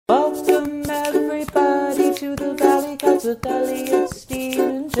Cast with Elliot, Steve,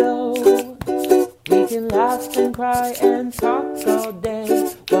 and Joe. We can laugh and cry and talk all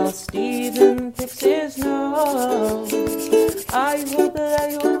day while Steven picks his nose. I hope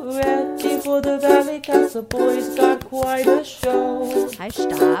that you're ready for the Valley Cast. The boys got quite a show. Hi,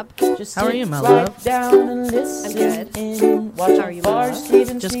 Stab. Just How are you, my right love? down and listen. I'm good. In. Watch How are you, my far love?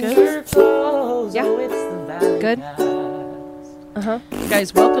 Steven Just sing good? her clothes. Yeah. Oh, it's the Valley Good. Cast.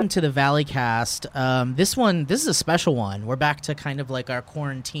 Guys, welcome to the Valley Cast. This is a special one. We're back to kind of like our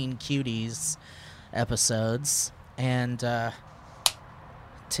quarantine cuties episodes. And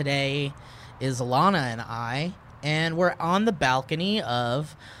today is Alana and I, and we're on the balcony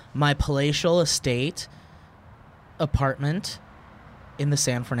of my palatial estate apartment in the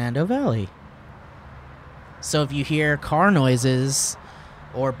San Fernando Valley. So if you hear car noises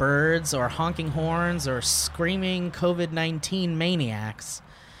or birds or honking horns or screaming COVID-19 maniacs,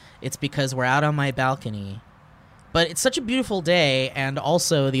 it's because we're out on my balcony. But it's such a beautiful day, and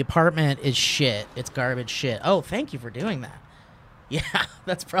also the apartment is shit. It's garbage shit. Oh, thank you for doing that. Yeah,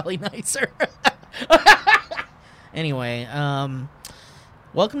 that's probably nicer. Anyway,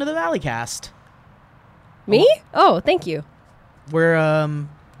 welcome to the Valley Cast. Me? Oh, thank you. We're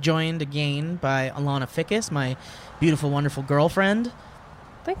joined again by Alana Fickus, my beautiful, wonderful girlfriend.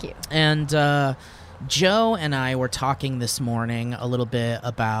 Thank you. And Joe and I were talking this morning a little bit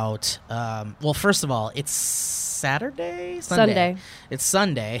about, well, first of all, it's Saturday? Sunday. It's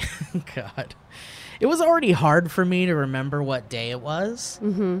Sunday. God. It was already hard for me to remember what day it was.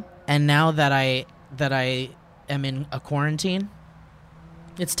 Mm-hmm. And now that I am in a quarantine,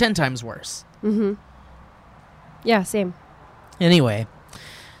 it's 10 times worse. Mm-hmm. Yeah, same. Anyway,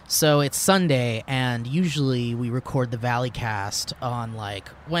 so it's Sunday, and usually we record the Valley Cast on like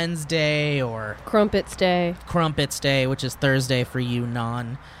Wednesday or Crumpets Day. Crumpets Day, which is Thursday for you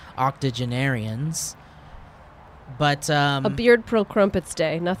non-octogenarians. But A Beard Pearl Crumpets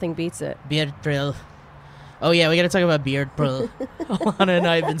Day. Nothing beats it. Beard Prill. Oh yeah, we got to talk about Beard Prill. Alana and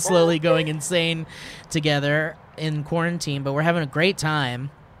I have been slowly going insane together in quarantine, but we're having a great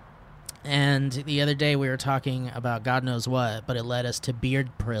time. And the other day we were talking about God knows what, but it led us to Beard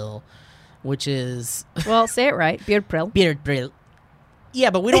Prill, which is Well, say it right. Beard Pearl. Beard Prill.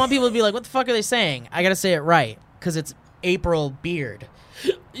 Yeah, but we don't want people to be like, what the fuck are they saying? I got to say it right, because it's April Beard.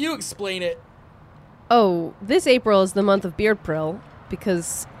 You explain it. Oh, this April is the month of Beard Pearl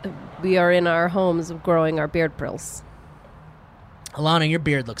because we are in our homes growing our beard pearls. Alana, your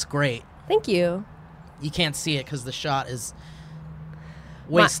beard looks great. Thank you. You can't see it because the shot is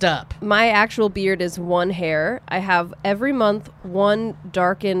waist up. My actual beard is one hair. I have every month one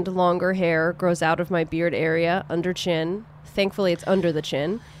darkened, longer hair grows out of my beard area under chin. Thankfully, it's under the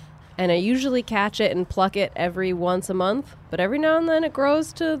chin. And I usually catch it and pluck it every once a month. But every now and then it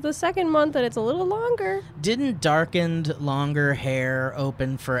grows to the second month and it's a little longer. Didn't darkened, longer hair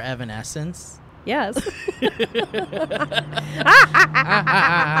open for Evanescence? Yes.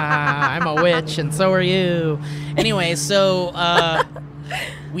 I'm a witch, and so are you. Anyway, so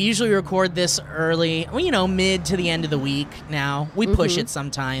we usually record this early, well, mid to the end of the week now. We push it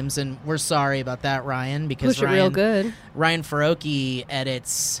sometimes, and we're sorry about that, Ryan, because Push it real good. Ryan Faroki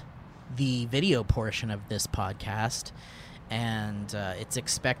edits the video portion of this podcast, and it's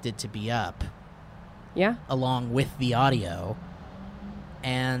expected to be up Yeah. along with the audio.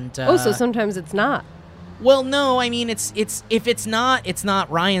 And So sometimes it's not. well, no, I mean it's if it's not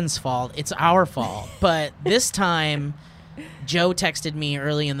Ryan's fault, it's our fault. But this time Joe texted me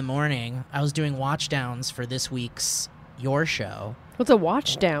early in the morning. I was doing watch downs for this week's Your Show. What's a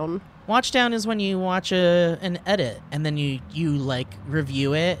watch down? Watch down is when you watch an edit and then you like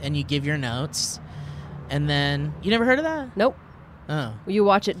review it and you give your notes. And then you never heard of that? Nope. Oh. You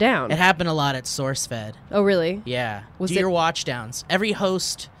watch it down. It happened a lot at SourceFed. Oh, really? Yeah. Was Do your watch downs. Every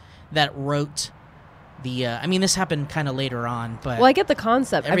host that wrote the I mean this happened kind of later on, but Well, I get the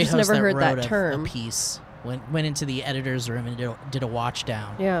concept. I've every just host never heard wrote that a term. piece went into the editor's room and did a watch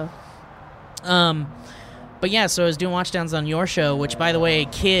down. Yeah. But yeah, so I was doing watch downs on Your Show, which, by the way,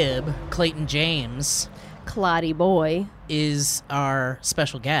 Kib, Clayton James, Cloddy boy. is our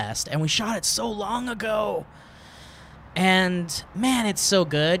special guest, and we shot it so long ago. And, man, it's so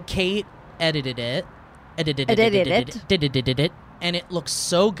good. Kate edited it. Edited it. And it looks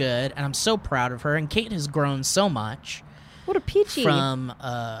so good, and I'm so proud of her. And Kate has grown so much. What a peachy. From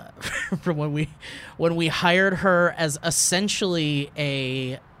when we hired her as essentially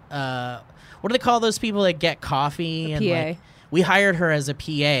a what do they call those people that get coffee? A and PA. like, we hired her as a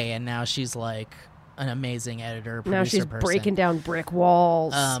PA, and now she's like an amazing editor, Now producer she's person. breaking down brick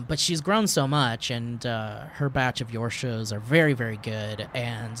walls. But she's grown so much, and her batch of your shows are very, very good,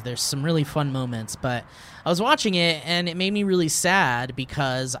 and there's some really fun moments. But I was watching it, and it made me really sad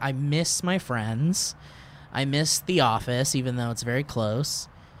because I miss my friends. I miss The Office, even though it's very close.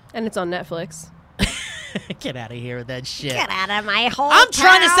 And it's on Netflix. Get out of here with that shit. Get out of my hole. I'm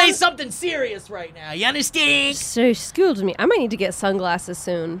trying to say something serious right now. You understand? So excuse me. I might need to get sunglasses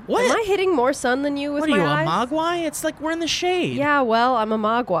soon. What? Am I hitting more sun than you with What are my you, eyes? a Mogwai? It's like we're in the shade. Yeah, well, I'm a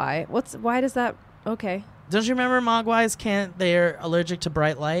Mogwai. Why does that... Okay. Don't you remember Mogwais they're allergic to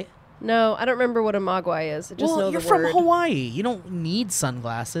bright light? No, I don't remember what a Mogwai is. I just know you're the from word. Hawaii. You don't need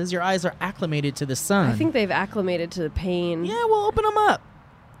sunglasses. Your eyes are acclimated to the sun. I think they've acclimated to the pain. Yeah, well, open them up.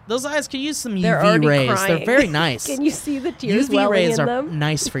 Those eyes could use some They're UV already rays. crying. They're very nice. Can you see the tears UV welling rays in are them?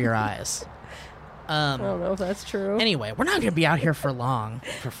 nice for your eyes. I don't know if that's true. Anyway, we're not going to be out here for long,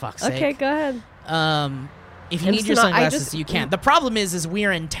 for fuck's sake. Okay, go ahead. If you I'm need just your not- sunglasses, you can. The problem is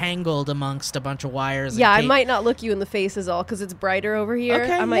we're entangled amongst a bunch of wires. Yeah, I and might not look you in the face is all because it's brighter over here.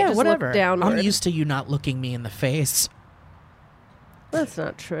 Okay, I might yeah, just whatever. look downward. I'm used to you not looking me in the face. That's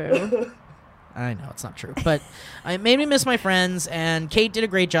not true. I know it's not true, but it made me miss my friends. And Kate did a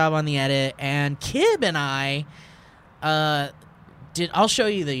great job on the edit, and Kib and I did. I'll show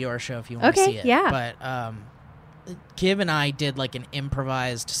you your show if you want to Okay, see it. yeah. But Kib and I did like an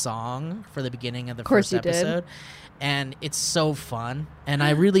improvised song for the beginning of the course first you did. episode, and it's so fun, and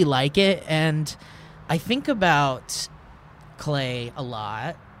I really like it. And I think about Clay a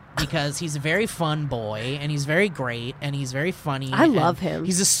lot. Because he's a very fun boy, and he's very great, and he's very funny. I and love him.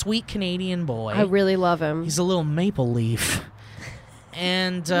 He's a sweet Canadian boy. I really love him. He's a little maple leaf.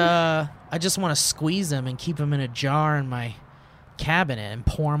 And I just want to squeeze him and keep him in a jar in my cabinet and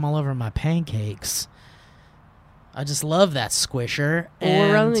pour him all over my pancakes. I just love that squisher. Well, we're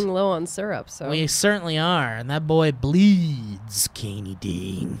and running low on syrup, so. we certainly are. And that boy bleeds, Caney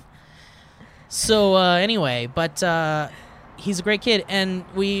Dean. So anyway, but... he's a great kid, and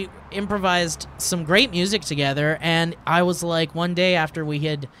we improvised some great music together, and I was like, one day after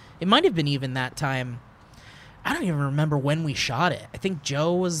it might have been even that time, I don't even remember when we shot it. I think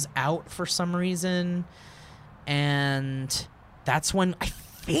Joe was out for some reason, and that's when,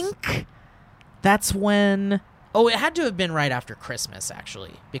 oh, it had to have been right after Christmas,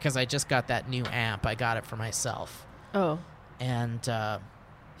 actually, because I just got that new amp. I got it for myself. Oh. And,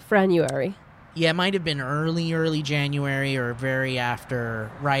 Franuary. yeah, it might have been early January or right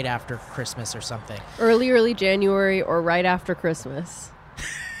after Christmas or something. Early January or right after Christmas.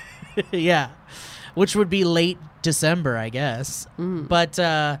 Yeah, which would be late December, I guess. Mm. But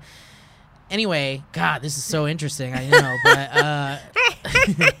anyway, God, this is so interesting. I know,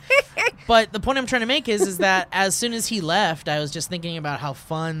 but but the point I'm trying to make is that as soon as he left, I was just thinking about how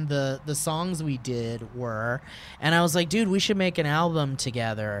fun the songs we did were, and I was like, dude, we should make an album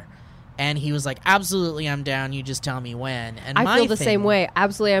together. And he was like, absolutely, I'm down. You just tell me when. And I feel the same way.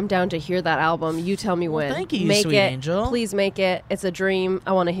 Absolutely, I'm down to hear that album. You tell me when. Thank you, make sweet it. angel. Please make it. It's a dream.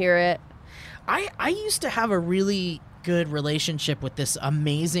 I want to hear it. I used to have a really good relationship with this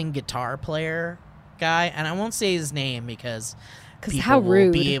amazing guitar player guy. And I won't say his name because people how rude.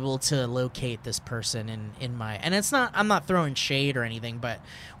 will be able to locate this person in my... And it's not... I'm not throwing shade or anything, but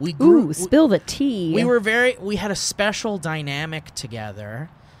we grew... Ooh, spill the tea. We had a special dynamic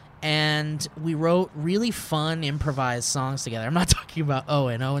together. And we wrote really fun improvised songs together. I'm not talking about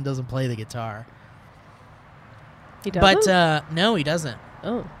Owen. Owen doesn't play the guitar. He doesn't? But no, he doesn't.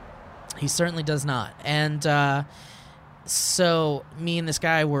 Oh. He certainly does not. And so me and this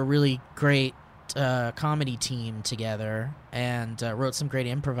guy were a really great comedy team together and wrote some great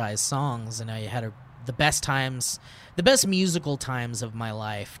improvised songs. And I had the best musical times of my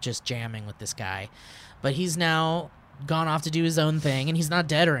life just jamming with this guy. But he's now... gone off to do his own thing, and he's not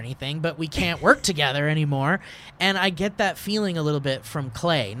dead or anything, but we can't work together anymore. And I get that feeling a little bit from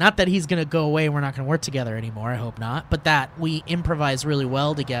Clay. Not that he's going to go away and we're not going to work together anymore, I hope not, but that we improvise really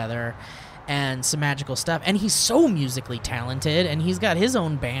well together and some magical stuff. And he's so musically talented, and he's got his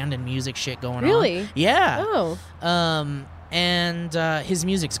own band and music shit going on. Really? Yeah. Oh. And his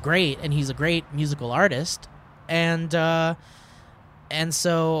music's great, and he's a great musical artist. And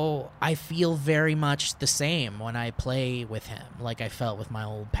so I feel very much the same when I play with him, like I felt with my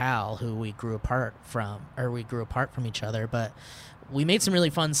old pal who we grew apart from each other. But we made some really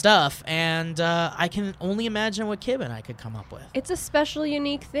fun stuff, and I can only imagine what Kib and I could come up with. It's a special,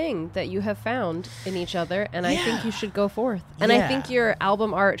 unique thing that you have found in each other, and I think you should go forth. And Yeah. I think your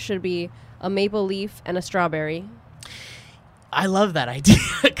album art should be a maple leaf and a strawberry. I love that idea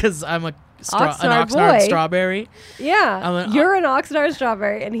because I'm Oxnard Oxnard boy. strawberry. Yeah. You're an Oxnard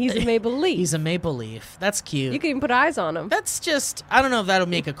strawberry, and he's a maple leaf. He's a maple leaf. That's cute. You can even put eyes on him. That's just, I don't know if that'll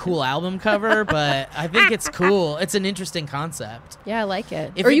make a cool album cover, but I think it's cool. It's an interesting concept. Yeah, I like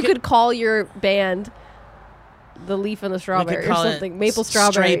it. If or we you could- could call your band The Leaf and the Strawberry or something. Maple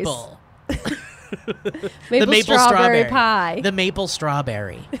strawberries. Straple. Maple strawberry pie. The maple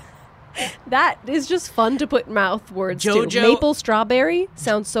strawberry. That is just fun to put mouth words Jojo- to. Maple strawberry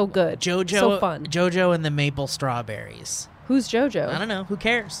sounds so good. Jojo, So fun. Jojo and the maple strawberries. Who's JoJo? I don't know. Who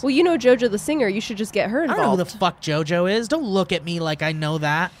cares? Well, you know JoJo the singer. You should just get her I involved. don't know who the fuck JoJo is. Don't look at me like I know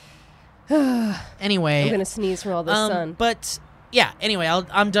that. Anyway. I'm going to sneeze from all this sun. But, yeah, anyway,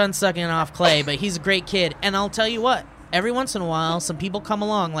 I'm done sucking off Clay, but he's a great kid. And I'll tell you what, every once in a while, some people come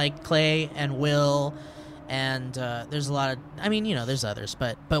along like Clay and Will, and there's a lot of, I mean, you know, there's others,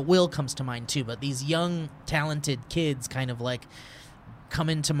 but Will comes to mind too. But these young, talented kids kind of like come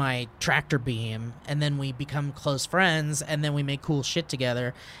into my tractor beam, and then we become close friends, and then we make cool shit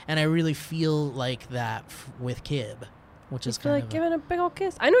together. And I really feel like that with Kib, which is I feel kind like of giving a big old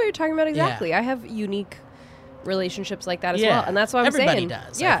kiss. I know what you're talking about exactly. Yeah. I have unique relationships like that as Yeah. well, and that's what I'm Everybody saying.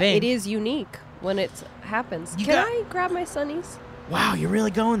 does, I Yeah, think. it is unique when it happens. You Can got- I grab my sunnies? wow, you're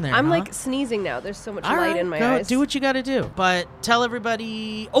really going there. I'm huh? like sneezing now. There's so much All light right, in my go, eyes. do what you got to do. But tell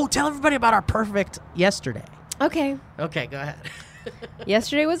everybody about our perfect yesterday. Okay. Okay, go ahead.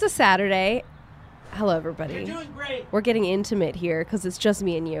 Yesterday was a Saturday. Hello, everybody. You're doing great. We're getting intimate here because it's just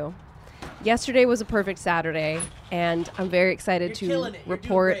me and you. Yesterday was a perfect Saturday, and I'm very excited You're to killing it. You're doing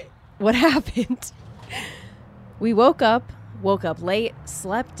report great. what happened. We woke up late,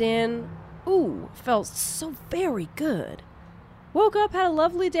 slept in. Ooh, felt so very good. Woke up, had a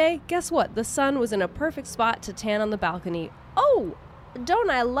lovely day. Guess what? The sun was in a perfect spot to tan on the balcony. Oh, don't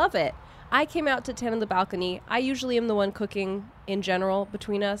I love it? I came out to tan on the balcony. I usually am the one cooking in general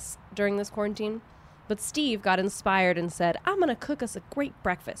between us during this quarantine. But Steve got inspired and said, I'm going to cook us a great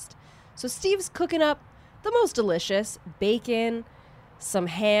breakfast. So Steve's cooking up the most delicious bacon, some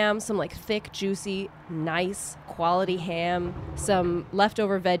ham, some like thick, juicy, nice quality ham, some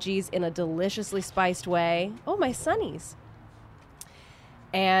leftover veggies in a deliciously spiced way. Oh, my sonnies.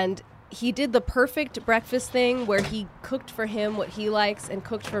 And he did the perfect breakfast thing where he cooked for him what he likes and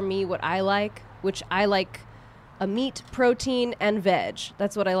cooked for me what I like, which I like a meat, protein, and veg.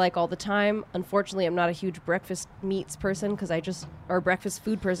 That's what I like all the time. Unfortunately, I'm not a huge breakfast meats person or breakfast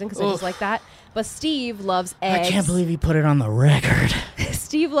food person because I just like that. But Steve loves eggs. I can't believe you put it on the record.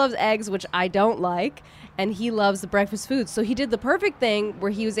 Steve loves eggs, which I don't like, and he loves the breakfast food. So he did the perfect thing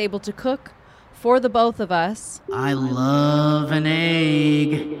where he was able to cook for the both of us. I love an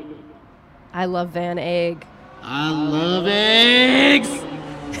egg. I love Van Egg. I love eggs.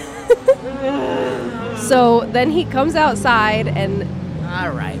 So then he comes outside and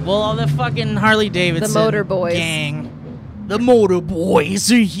All right. Well, all the fucking Harley Davidson The Motor Boys. gang. The Motor Boys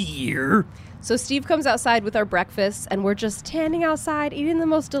are here. so Steve comes outside with our breakfast, and we're just standing outside eating the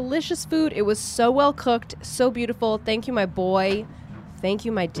most delicious food. It was so well cooked, so beautiful. Thank you, my boy. Thank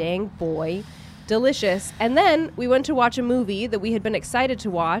you, my dang boy. Delicious. And then we went to watch a movie that we had been excited to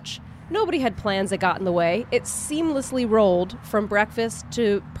watch. Nobody had plans that got in the way. It seamlessly rolled from breakfast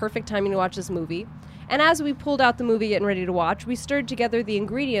to perfect timing to watch this movie. And as we pulled out the movie getting ready to watch, we stirred together the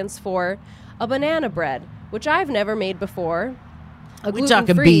ingredients for a banana bread, which I've never made before. We're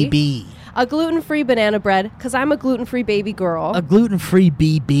talking BB. A gluten-free banana bread, because I'm a gluten-free baby girl. A gluten-free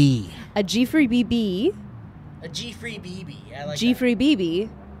BB. A G-free BB. A G-free BB. I like G-free BB.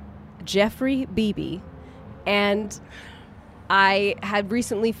 Jeffrey BB. And I had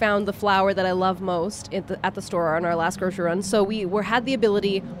recently found the flour that I love most at the store on our last grocery run. So we had the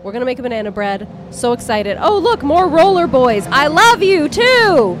ability. We're going to make a banana bread. So excited. Oh, look, more roller boys. I love you,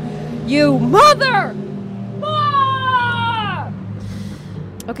 too. You mother. Ah!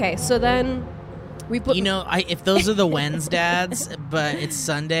 Okay, so then we put... You know, if those are the Wens dads, but it's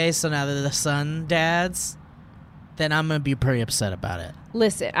Sunday, so now they're the Sun dads, then I'm going to be pretty upset about it.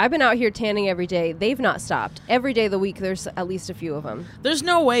 Listen, I've been out here tanning every day. They've not stopped. Every day of the week, there's at least a few of them. There's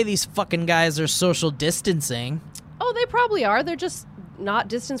no way these fucking guys are social distancing. Oh, they probably are. They're just not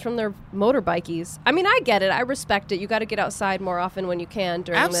distanced from their motorbikies. I mean, I get it. I respect it. You got to get outside more often when you can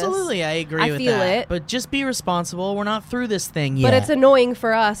during Absolutely, this. I agree I with feel that. it. But just be responsible. We're not through this thing yet. But it's annoying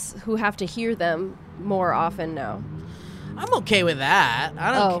for us who have to hear them more often now. I'm okay with that.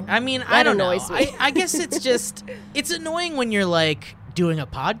 I don't. Oh, I mean, that I don't know. annoys me. I guess it's just it's annoying when you're like doing a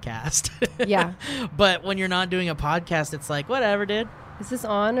podcast. Yeah. But when you're not doing a podcast, it's like whatever, dude. Is this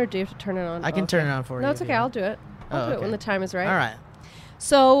on, or do you have to turn it on? I can turn it on for you. No, it's if okay. you I'll want. do it. I'll do it when the time is right. All right.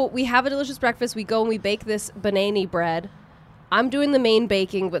 So we have a delicious breakfast. We go and we bake this banana bread. I'm doing the main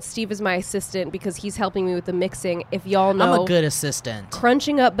baking, but Steve is my assistant because he's helping me with the mixing. If y'all know, I'm a good assistant.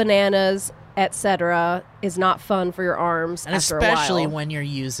 Crunching up bananas, etc., is not fun for your arms, and after especially a while. when you're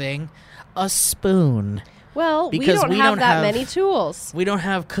using a spoon. Well, Because we don't have that many tools. We don't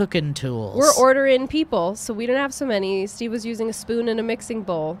have cooking tools. We're ordering people, so we don't have so many. Steve was using a spoon and a mixing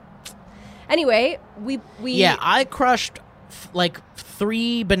bowl. Anyway, we Yeah, I crushed like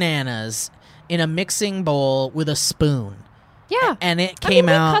 3 bananas in a mixing bowl with a spoon. Yeah. And it came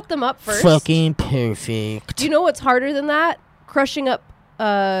we out cut them up first. fucking perfect. Do you know what's harder than that? Crushing up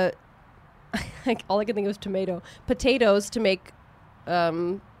all I can think of is potatoes to make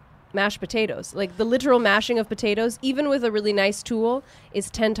mashed potatoes. Like the literal mashing of potatoes, even with a really nice tool, is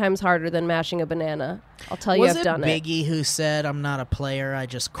 10 times harder than mashing a banana. I'll tell you, I've done it. Was it Biggie who said, "I'm not a player, I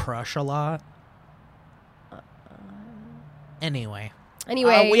just crush a lot"? Anyway,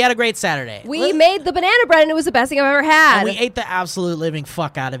 we had a great Saturday. We made the banana bread, and it was the best thing I've ever had. And we ate the absolute living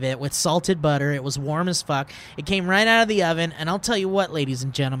fuck out of it with salted butter. It was warm as fuck. It came right out of the oven, and I'll tell you what, ladies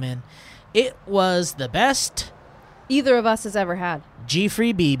and gentlemen, it was the best either of us has ever had.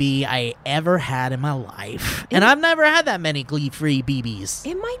 G-free BB I ever had in my life. And I've never had that many Glee-free BBs.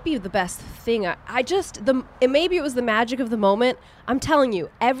 It might be the best thing. Maybe it was the magic of the moment. I'm telling you,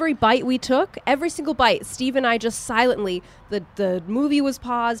 every bite we took, every single bite, Steve and I just silently, the movie was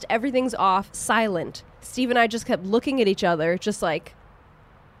paused, everything's off, silent. Steve and I just kept looking at each other, just like...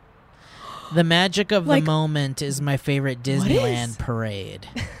 The magic of the moment is my favorite Disneyland parade.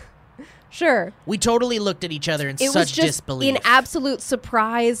 Sure. We totally looked at each other in such such disbelief. In absolute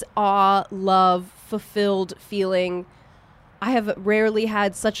surprise, awe, love, fulfilled feeling. I have rarely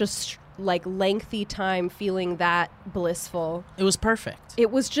had such a lengthy time feeling that blissful. It was perfect.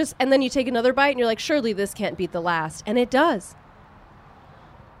 It was just, and then you take another bite and you're like, surely this can't beat the last. And it does.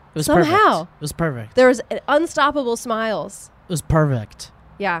 It was somehow. Perfect. It was perfect. There was unstoppable smiles. It was perfect.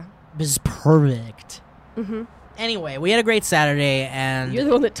 Yeah. It was perfect. Mm-hmm. Anyway, we had a great Saturday, and you're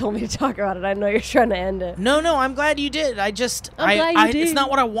the one that told me to talk about it. I know you're trying to end it. No, I'm glad you did. I'm glad you did. It's not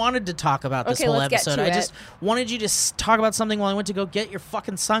what I wanted to talk about this whole episode. I just wanted you to talk about something while I went to go get your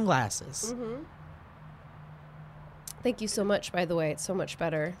fucking sunglasses. Mm-hmm. Thank you so much, by the way. It's so much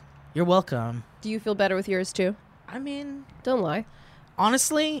better. You're welcome. Do you feel better with yours too? I mean, don't lie.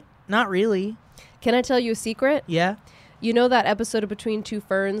 Honestly, not really. Can I tell you a secret? Yeah. You know that episode of Between Two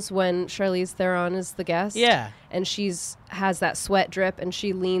Ferns when Charlize Theron is the guest? Yeah. And has that sweat drip, and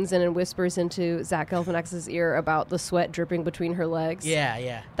she leans in and whispers into Zach Galifianakis' ear about the sweat dripping between her legs.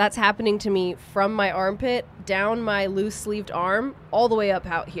 Yeah. That's happening to me from my armpit, down my loose-sleeved arm, all the way up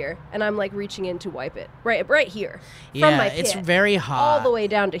out here. And I'm like reaching in to wipe it. Right here. Yeah, from my pit, it's very hot. all the way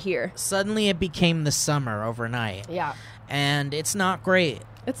down to here. Suddenly it became the summer overnight. Yeah. And it's not great.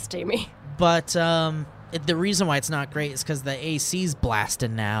 It's steamy. But the reason why it's not great is because the AC's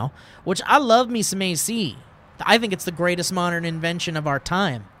blasting now, which I love me some AC. I think it's the greatest modern invention of our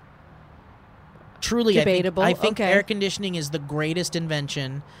time. Truly, debatable. I think okay. Air conditioning is the greatest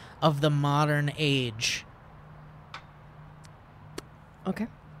invention of the modern age. Okay.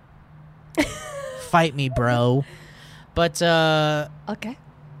 Fight me, bro. But okay.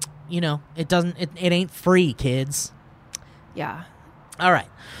 You know, it ain't free, kids. Yeah. All right.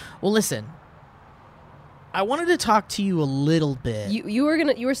 Well, listen. I wanted to talk to you a little bit. You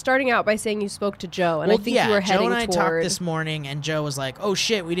were starting out by saying you spoke to Joe, and I think you were heading Joe and I toward... talked this morning, and Joe was like, "Oh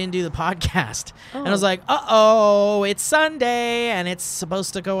shit, we didn't do the podcast," and I was like, "Uh-oh, it's Sunday, and it's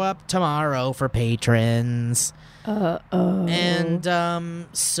supposed to go up tomorrow for patrons." Uh-oh. And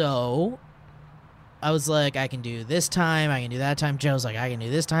so I was like, "I can do this time, I can do that time." Joe's like, "I can do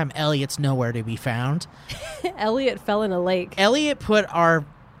this time." Elliot's nowhere to be found. Elliot fell in a lake. Elliot put our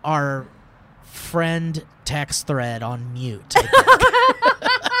friend text thread on mute.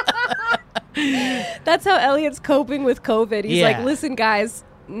 That's how Elliot's coping with COVID. He's like, listen, guys,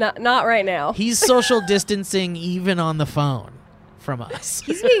 not right now. He's social distancing even on the phone from us.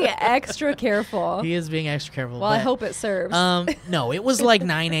 He's being extra careful. He is being extra careful. Well, I hope it serves. No, it was like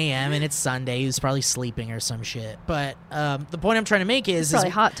 9 a.m. and it's Sunday. He was probably sleeping or some shit. But the point I'm trying to make is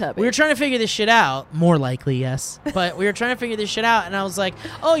probably hot tub. We were trying to figure this shit out. More likely, yes. But we were trying to figure this shit out, and I was like,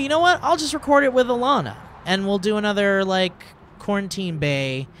 oh, you know what? I'll just record it with Alana, and we'll do another like Quarantine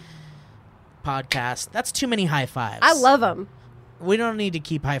Bay podcast. That's too many high fives. I love them. We don't need to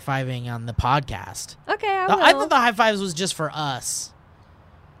keep high-fiving on the podcast. Okay, I will. I thought the high fives was just for us.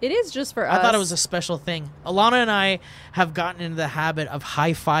 It is just for us. I thought it was a special thing. Alana and I have gotten into the habit of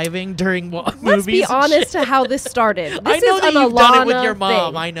high-fiving during movies. Let's be honest to how this started. I know that you've done it with your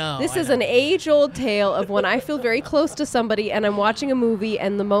mom. I know. This is an age-old tale of when I feel very close to somebody and I'm watching a movie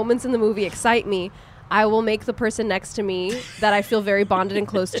and the moments in the movie excite me. I will make the person next to me that I feel very bonded and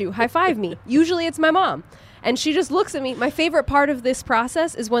close to high five me. Usually it's my mom. And she just looks at me. My favorite part of this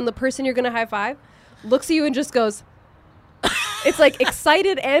process is when the person you're going to high five looks at you and just goes, it's like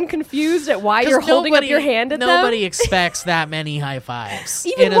excited and confused at why you're holding up your hand at them. Nobody expects that many high fives.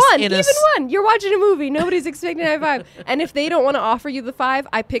 Even one. You're watching a movie. Nobody's expecting a high five. And if they don't want to offer you the five,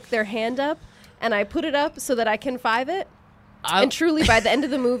 I pick their hand up and I put it up so that I can five it. And truly, by the end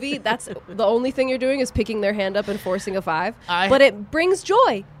of the movie, that's the only thing you're doing is picking their hand up and forcing a five. But it brings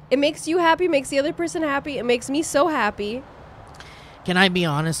joy. It makes you happy, makes the other person happy. It makes me so happy. Can I be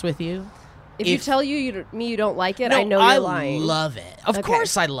honest with you? If you tell you don't like it, I know you're lying. I love it. Of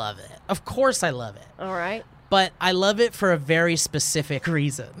course I love it. Of course I love it. All right. But I love it for a very specific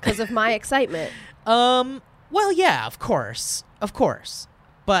reason. Because of my excitement. Well, yeah, of course. Of course.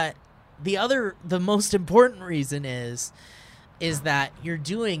 But the most important reason is that you're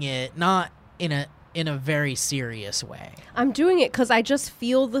doing it not in a very serious way. I'm doing it because I just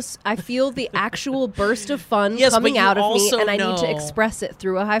feel this. I feel the actual burst of fun coming out of me, and I need to express it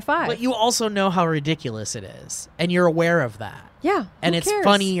through a high five. But you also know how ridiculous it is, and you're aware of that. Yeah, and it's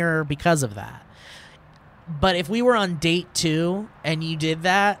funnier because of that. But if we were on date 2 and you did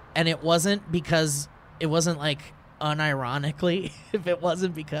that, and it wasn't like unironically, if it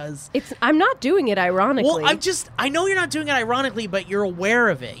wasn't because I'm not doing it ironically. Well, I know you're not doing it ironically, but you're aware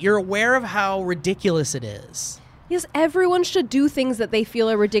of it. You're aware of how ridiculous it is. Yes, everyone should do things that they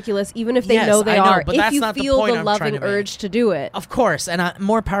feel are ridiculous, even if they know they are. But if you feel the loving urge to do it, of course, and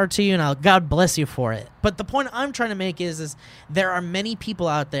more power to you, and God bless you for it. But the point I'm trying to make is there are many people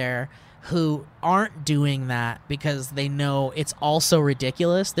out there who aren't doing that because they know it's also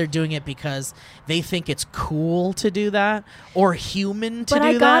ridiculous. They're doing it because they think it's cool to do that or human to do that. But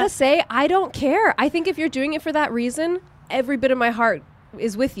I gotta say, I don't care. I think if you're doing it for that reason, every bit of my heart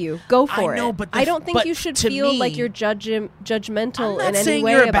is with you. Go for it. But I don't think you should feel like you're judgmental in any way about that. I'm not saying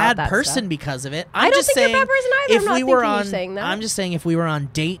you're a bad person because of it. I don't think you're a bad person either. I'm not thinking you're saying that. I'm just saying if we were on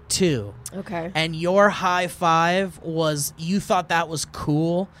date 2, okay, and your high five was you thought that was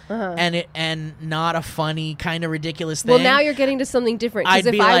cool and not a funny kind of ridiculous thing. Well, now you're getting to something different. I'd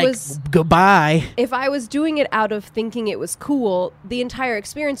be like, goodbye. If I was doing it out of thinking it was cool, the entire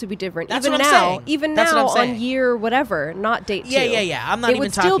experience would be different. That's what I'm saying. Even now on year whatever, not date 2. Yeah. I'm not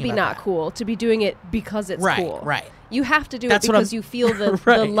even talking about that. It would still be not cool to be doing it because it's cool. Right. You have to do it because you feel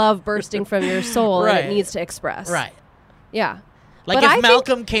the love bursting from your soul and it needs to express. Right. Yeah. Like if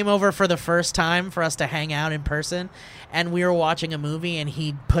Malcolm came over for the first time for us to hang out in person and we were watching a movie and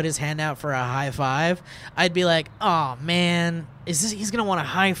he put his hand out for a high five, I'd be like, oh man, he's going to want a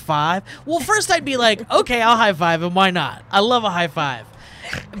high five? Well, first I'd be like, okay, I'll high five him. Why not? I love a high five.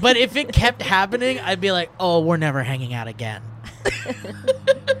 But if it kept happening, I'd be like, oh, we're never hanging out again.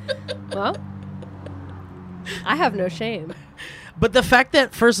 Well, I have no shame. But the fact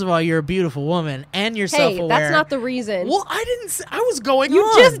that, first of all, you're a beautiful woman and you're self-aware. That's not the reason. Well, I didn't say, I was going on.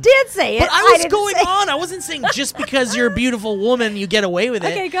 You just did say it. But I was going on. I wasn't saying just because you're a beautiful woman, you get away with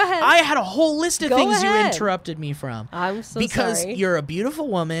it. Okay, go ahead. I had a whole list of things you interrupted me from. I'm so sorry. Because you're a beautiful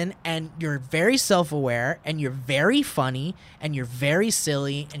woman and you're very self-aware and you're very funny and you're very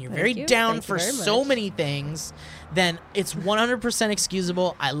silly and you're very down for so many things. Then it's 100%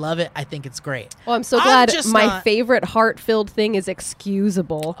 excusable. I love it. I think it's great. Oh, I'm so glad. My favorite heart-filled thing is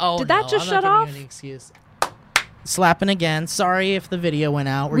excusable. Oh, did that just shut off? Any excuse. Slapping again. Sorry if the video went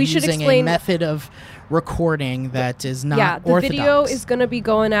out. We're using a method of recording that is not orthodox. Yeah, the video is going to be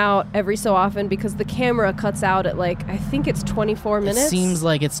going out every so often because the camera cuts out at I think it's 24 minutes. It seems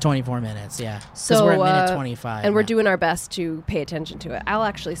like it's 24 minutes, yeah. So we're at minute 25. And we're doing our best to pay attention to it. I'll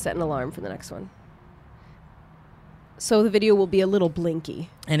actually set an alarm for the next one. So the video will be a little blinky.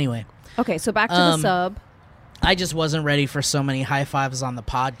 Anyway. Okay, so back to the sub. I just wasn't ready for so many high fives on the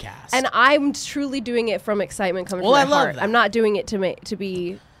podcast. And I'm truly doing it from excitement coming from my heart. That. I'm not doing it to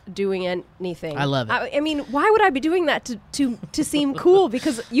be doing anything. I love it. I mean, why would I be doing that to seem cool?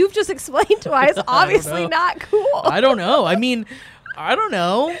 Because you've just explained why it's obviously not cool. I don't know. I mean, I don't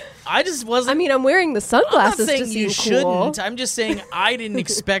know. I just wasn't. I mean, I'm wearing the sunglasses. I'm not saying you shouldn't. I'm just saying I didn't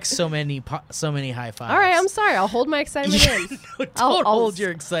expect so many high fives. All right, I'm sorry. I'll hold my excitement in. No, don't hold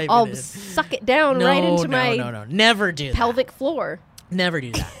your excitement in. I'll suck it down right into my Never do pelvic floor. Never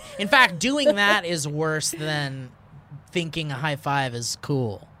do that. In fact, doing that is worse than thinking a high five is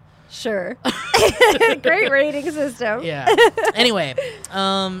cool. Sure. Great rating system. Yeah. Anyway,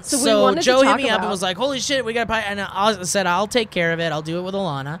 so Joe hit me up and was like, holy shit, we got a pie. And I said, I'll take care of it. I'll do it with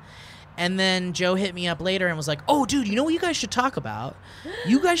Alana. And then Joe hit me up later and was like, oh, dude, you know what you guys should talk about?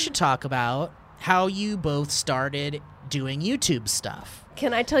 You guys should talk about how you both started doing YouTube stuff.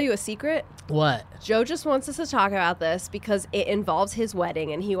 Can I tell you a secret? What? Joe just wants us to talk about this because it involves his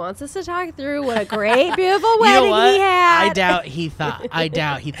wedding, and he wants us to talk through what a great, beautiful wedding he had. I doubt he thought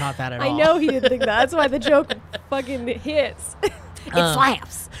that at all. I know he didn't think that. That's why the joke fucking hits. It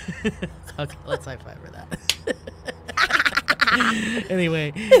slaps. Okay, let's high five for that.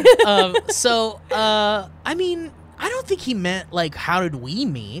 Anyway, I mean, I don't think he meant like, how did we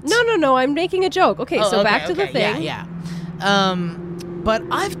meet? No. I'm making a joke. Okay, so back to the thing. Yeah. But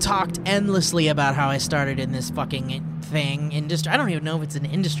I've talked endlessly about how I started in this fucking industry. I don't even know if it's an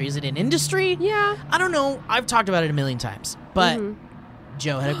industry. Is it an industry? Yeah. I don't know. I've talked about it a million times. But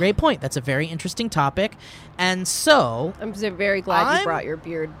Joe had a great point. That's a very interesting topic. And so... I'm very glad you brought your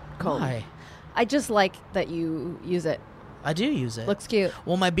beard comb. Why? I just like that you use it. I do use it. Looks cute.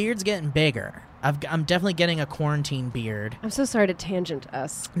 Well, my beard's getting bigger. I'm definitely getting a quarantine beard. I'm so sorry to tangent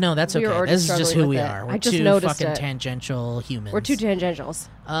us. No, that's We were okay. already This is just who we struggling with are. it. We're I just two noticed fucking it. tangential humans. We're two tangentials.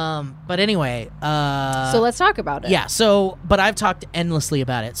 But anyway, so let's talk about it. Yeah, but I've talked endlessly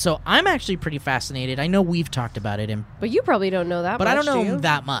about it. So I'm actually pretty fascinated. I know we've talked about it, But you probably don't know that but much, I don't know do you?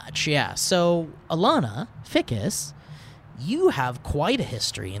 that much. Yeah. So Alana Fickus, you have quite a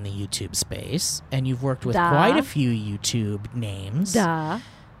history in the YouTube space, and you've worked with quite a few YouTube names.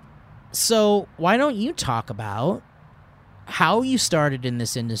 So why don't you talk about how you started in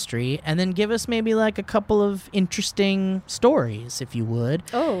this industry, and then give us maybe like a couple of interesting stories, if you would.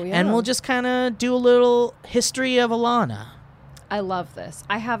 Oh, yeah. And we'll just kind of do a little history of Alana. I love this.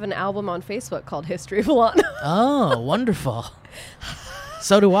 I have an album on Facebook called History of Alana. Oh, wonderful.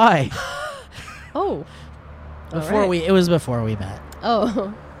 So do I. Oh. It was before we met.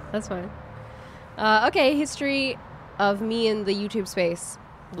 Oh, that's fine. Okay, history of me in the YouTube space.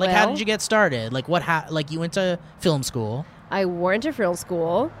 Like, how did you get started? Like, like, you went to film school. I went to film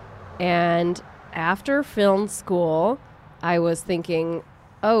school, and after film school, I was thinking,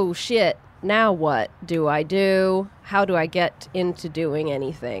 oh, shit, now what do I do? How do I get into doing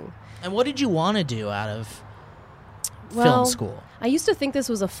anything? And what did you want to do out of film school? I used to think this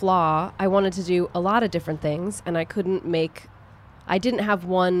was a flaw. I wanted to do a lot of different things, and I didn't have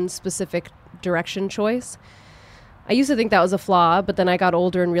one specific direction choice. I used to think that was a flaw, but then I got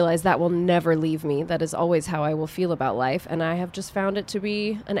older and realized that will never leave me. That is always how I will feel about life, and I have just found it to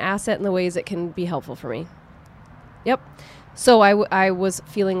be an asset in the ways it can be helpful for me. Yep. So I was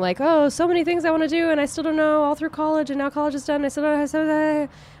feeling like, oh, so many things I want to do, and I still don't know all through college, and now college is done. I still don't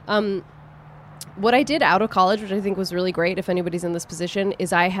know. What I did out of college, which I think was really great if anybody's in this position,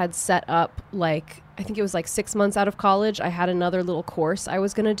 is I had set up, like, I think it was like 6 months out of college, I had another little course I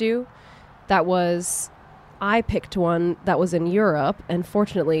was going to do that was... I picked one that was in Europe, and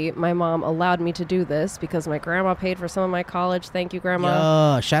fortunately, my mom allowed me to do this because my grandma paid for some of my college. Thank you,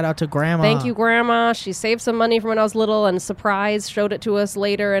 Grandma. Shout out to Grandma. Thank you, Grandma. She saved some money from when I was little and showed it to us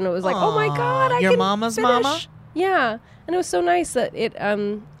later, and it was like, oh my God, your mama's finish. mama? Yeah, and it was so nice that it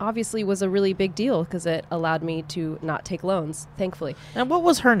obviously was a really big deal because it allowed me to not take loans, thankfully. And what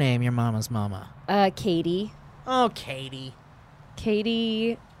was her name, your mama's mama? Katie. Oh, Katie.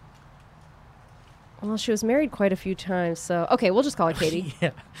 Katie... Well, she was married quite a few times, so... Okay, we'll just call her Katie.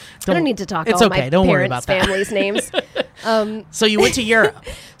 Yeah. I don't need to talk it's all okay. my Don't worry parents' about that. families' names. So you went to Europe.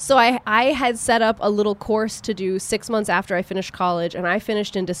 So I had set up a little course to do 6 months after I finished college, and I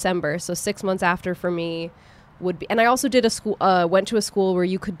finished in December, so 6 months after for me would be... And I also did went to a school where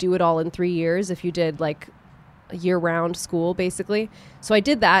you could do it all in 3 years if you did, like, a year-round school, basically. So I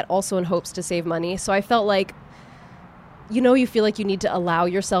did that also in hopes to save money. So I felt like... you feel like you need to allow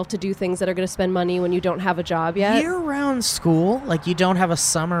yourself to do things that are going to spend money when you don't have a job yet. Year-round school? Like you don't have a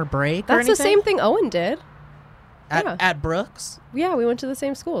summer break or That's anything? the same thing Owen did. At Brooks? Yeah, we went to the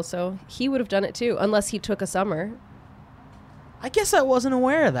same school, so he would have done it too, unless he took a summer. I guess I wasn't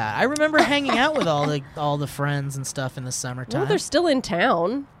aware of that. I remember hanging out with all the friends and stuff in the summertime. Well, they're still in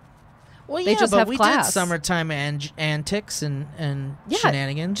town. Well, They yeah, just but have we class. did summertime antics and Yeah,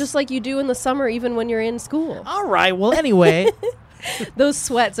 shenanigans. just like you do in the summer, even when you're in school. All right. Well, anyway. Those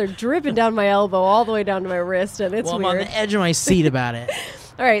sweats are dripping down my elbow all the way down to my wrist, and it's I'm weird. on the edge of my seat about it.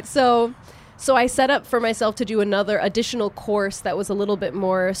 All right, so I set up for myself to do another additional course that was a little bit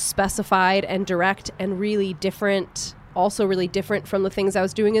more specified and direct and really different, also really different from the things I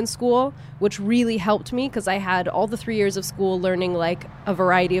was doing in school, which really helped me because I had all the 3 years of school learning like a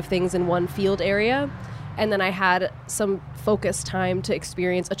variety of things in one field area. And then I had some focused time to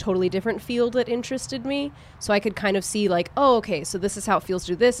experience a totally different field that interested me. So I could kind of see like, oh, okay, so this is how it feels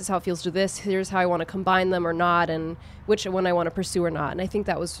to do this, is how it feels to do this. Here's how I want to combine them or not, and which one I want to pursue or not. And I think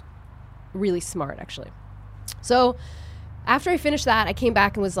that was really smart, actually. So after I finished that, I came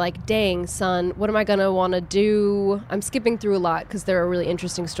back and was like, dang, son, what am I going to want to do? I'm skipping through a lot because there are really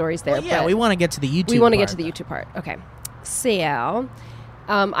interesting stories there. Well, yeah, but we want to get to the YouTube we want to get part, to the though. YouTube part. Okay. So,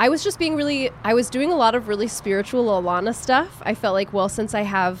 I was just being I was doing a lot of really spiritual Alana stuff. I felt like, well, since I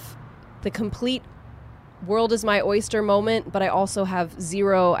have the complete world is my oyster moment, but I also have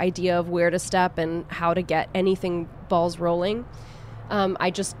zero idea of where to step and how to get anything balls rolling.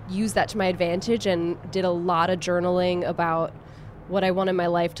 I just used that to my advantage and did a lot of journaling about what I wanted my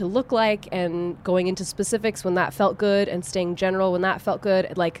life to look like and going into specifics when that felt good and staying general when that felt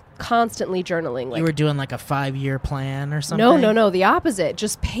good, like constantly journaling. Like, You were doing like a 5-year plan or something? No, the opposite.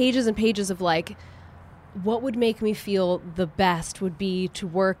 Just pages and pages of like, what would make me feel the best would be to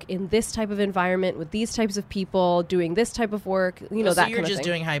work in this type of environment with these types of people, doing this type of work, that kind of thing. So you're just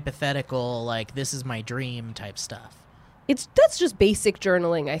doing hypothetical, like, this is my dream type stuff. That's just basic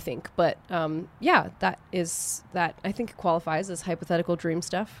journaling, I think. But yeah, that I think qualifies as hypothetical dream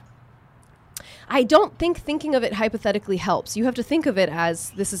stuff. I don't think thinking of it hypothetically helps. You have to think of it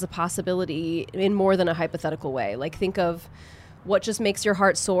as this is a possibility in more than a hypothetical way. Like, think of what just makes your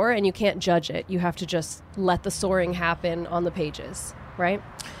heart soar, and you can't judge it. You have to just let the soaring happen on the pages, right?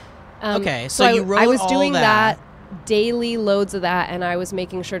 Okay, so you wrote I was all doing that. daily, loads of that, and I was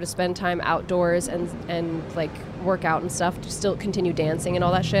making sure to spend time outdoors and like work out and stuff, to still continue dancing and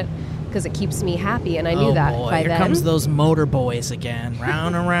all that shit, because it keeps me happy, and I knew that boy, by here then. comes those motor boys again.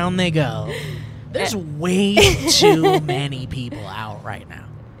 Round and round they go. There's way too many people out right now.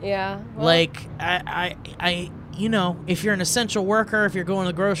 Yeah. Well, Like, I if you're an essential worker, if you're going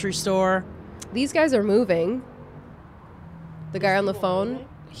to the grocery store. these guys are moving. The guy on the phone,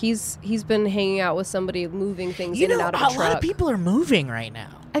 he's been hanging out with somebody moving things in and out of a a truck. lot of people are moving right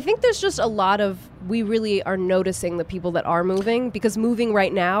now. I think there's just a lot of, we really are noticing the people that are moving, because moving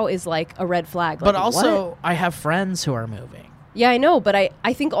right now is like a red flag. Like, But also, what? I have friends who are moving. Yeah, I know, but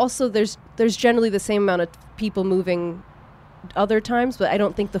I think also there's generally the same amount of people moving other times, but I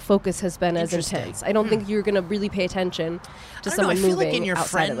don't think the focus has been as Interesting. intense. I don't think you're going to really pay attention to I don't know, someone I feel moving like in your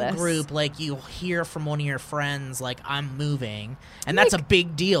outside of friend this. group, like, you'll hear from one of your friends, like, I'm moving, and that's a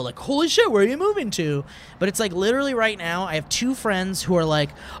big deal. Like, holy shit, where are you moving to? But it's like, literally right now, I have 2 friends who are like,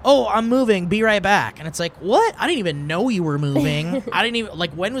 oh, I'm moving, be right back. And it's like, what? I didn't even know you were moving. I didn't even,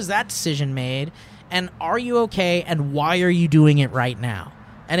 like, when was that decision made? And are you okay? And why are you doing it right now?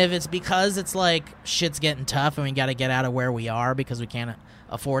 And if it's because it's like shit's getting tough and we got to get out of where we are because we can't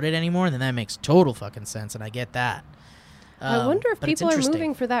afford it anymore, then that makes total fucking sense, and I get that. I wonder if But it's people are interesting.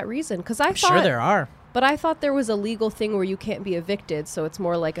 moving for that reason, because I I'm thought sure there are. But I thought there was a legal thing where you can't be evicted, so it's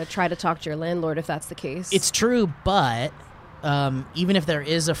more like a try to talk to your landlord if that's the case. It's true, but even if there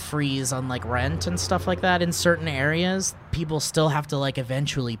is a freeze on like rent and stuff like that in certain areas, people still have to like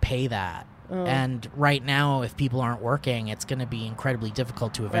eventually pay that. Oh. And right now, if people aren't working, it's going to be incredibly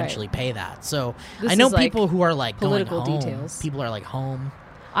difficult to eventually pay that. So This I know is, like, people who are like political going home. details. People are like home.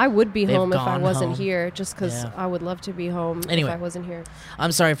 I would be They've home if I gone wasn't home. here, just because Yeah. I would love to be home Anyway. if I wasn't here.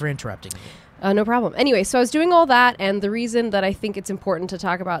 I'm sorry for interrupting you. No problem. Anyway, so I was doing all that, and the reason that I think it's important to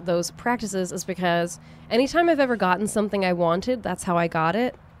talk about those practices is because anytime I've ever gotten something I wanted, that's how I got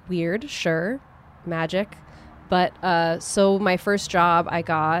it. Weird, sure, magic. But so my first job I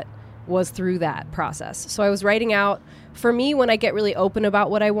got was through that process. So I was writing out, for me, when I get really open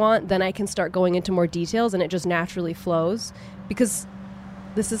about what I want, then I can start going into more details, and it just naturally flows. Because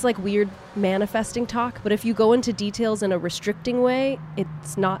this is like weird manifesting talk, but if you go into details in a restricting way,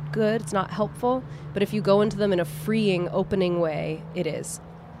 it's not good, it's not helpful. But if you go into them in a freeing, opening way, it is.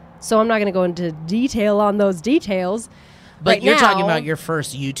 So I'm not going to go into detail on those details. But Right you're talking now- about your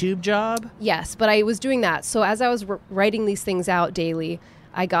first YouTube job? Yes, but I was doing that. So as I was writing these things out daily,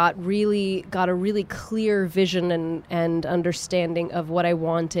 I got a really clear vision and understanding of what I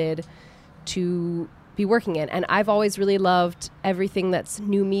wanted to be working in. And I've always really loved everything that's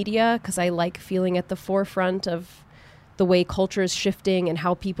new media, because I like feeling at the forefront of the way culture is shifting and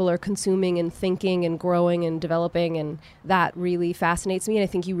how people are consuming and thinking and growing and developing. And that really fascinates me. And I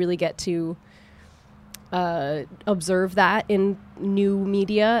think you really get to observe that in new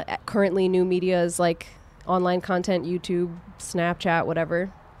media. Currently, new media is like online content, YouTube, Snapchat,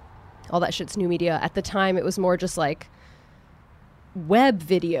 whatever. All that shit's new media. At the time, it was more just like web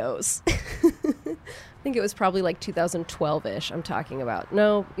videos. I think it was probably like 2012-ish I'm talking about.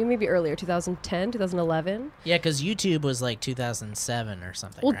 No, maybe earlier, 2010, 2011. Yeah, because YouTube was like 2007 or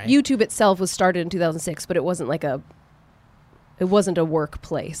something, Well, right? YouTube itself was started in 2006, but it wasn't a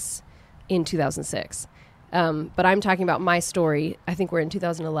workplace in 2006. But I'm talking about my story. I think we're in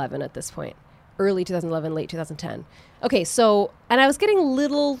 2011 at this point. Early 2011, late 2010. Okay, so, and I was getting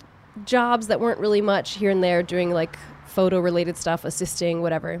little jobs that weren't really much here and there, doing like photo related stuff, assisting,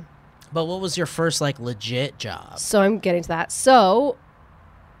 whatever. But what was your first like legit job? So I'm getting to that. So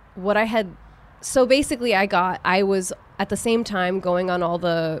basically I was at the same time going on all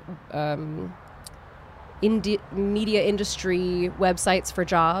the media industry websites for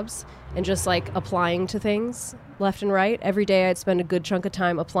jobs and just like applying to things left and right. Every day I'd spend a good chunk of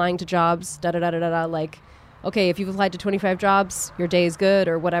time applying to jobs, like, okay, if you've applied to 25 jobs, your day is good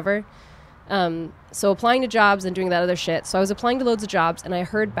or whatever. So applying to jobs and doing that other shit. So I was applying to loads of jobs and I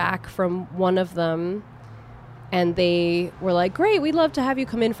heard back from one of them and they were like, great, we'd love to have you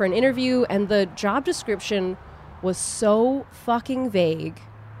come in for an interview. And the job description was so fucking vague,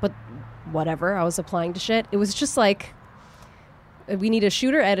 but whatever. I was applying to shit. It was just like, we need a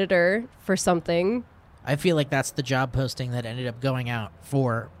shooter editor for something. I feel like that's the job posting that ended up going out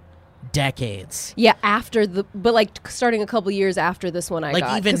for decades. Yeah, but like starting a couple years after this one I got.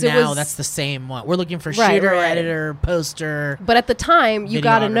 Like even now, that's the same one. We're looking for shooter, editor, poster. But at the time, you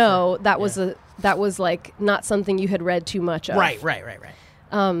got to know that was like not something you had read too much of. Right.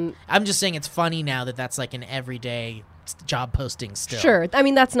 I'm just saying it's funny now that that's like an everyday job posting still. Sure. I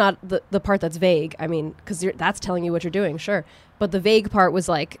mean, that's not the part that's vague. I mean, because that's telling you what you're doing, sure. But the vague part was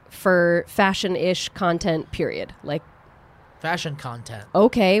like for fashion-ish content, period. Like, fashion content.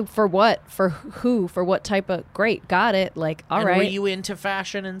 Okay, for what? For who? For what type of... Great, got it. Like, all right. Were you into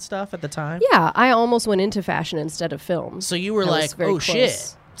fashion and stuff at the time? Yeah, I almost went into fashion instead of film. So you were like, oh, close.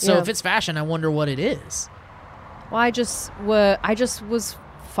 Shit. So if it's fashion, I wonder what it is. Well, I just was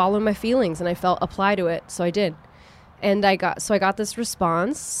following my feelings and I felt apply to it, so I did. And I got this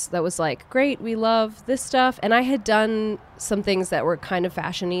response that was like, great, we love this stuff. And I had done some things that were kind of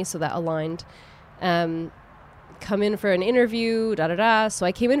fashion-y, so that aligned. Come in for an interview, So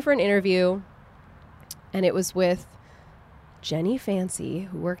I came in for an interview, and it was with Jenny Fancy,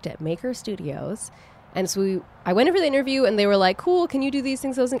 who worked at Maker Studios. And so I went in for the interview, and they were like, cool, can you do these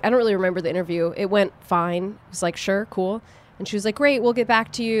things, those things? I don't really remember the interview. It went fine. It was like, sure, cool. And she was like, great, we'll get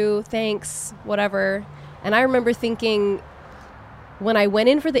back to you. Thanks, whatever. And I remember thinking, when I went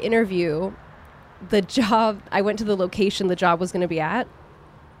in for the interview, I went to the location the job was going to be at,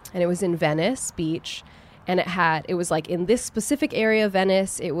 and it was in Venice Beach, and it was like in this specific area of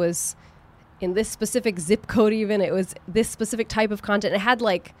Venice, it was in this specific zip code even, it was this specific type of content. It had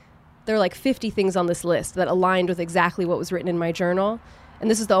there were like 50 things on this list that aligned with exactly what was written in my journal,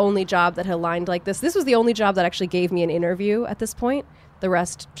 and this is the only job that had aligned like this. This was the only job that actually gave me an interview at this point. The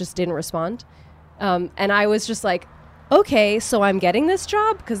rest just didn't respond. And I was just like, okay, so I'm getting this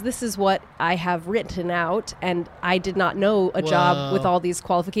job because this is what I have written out, and I did not know a job with all these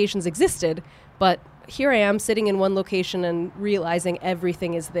qualifications existed, but here I am sitting in one location and realizing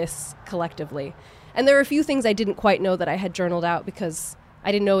everything is this collectively. And there are a few things I didn't quite know that I had journaled out because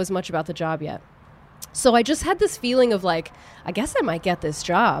I didn't know as much about the job yet. So I just had this feeling of like, I guess I might get this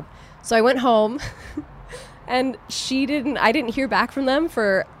job. So I went home and I didn't hear back from them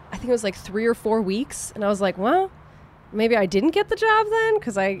for, I think it was like 3 or 4 weeks. And I was like, well, maybe I didn't get the job then,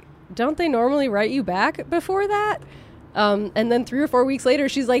 because don't they normally write you back before that? And then 3 or 4 weeks later,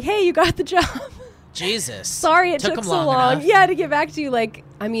 she's like, hey, you got the job. Jesus. Sorry it took so long. Enough. Yeah, to get back to you. Like,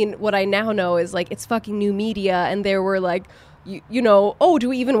 I mean, what I now know is like, it's fucking new media. And there were like, you know, oh, do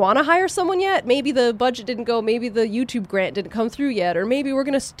we even want to hire someone yet? Maybe the budget didn't go. Maybe the YouTube grant didn't come through yet. Or maybe we're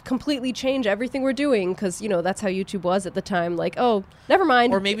going to completely change everything we're doing. Because, you know, that's how YouTube was at the time. Like, oh, never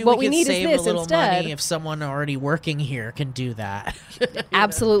mind. Or maybe what we could need save is this a little instead. money if someone already working here can do that.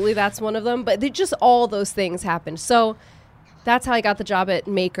 Absolutely, that's one of them. But just all those things happened. So that's how I got the job at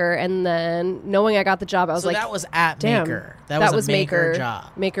Maker. And then knowing I got the job, I was like, that was at damn, Maker. That was a Maker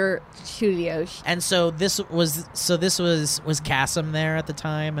job. Maker Studios. And so this was Kasim there at the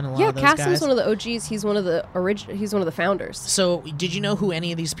time, and a lot of those Kasim's guys? one of the OGs. He's one of the founders. So did you know who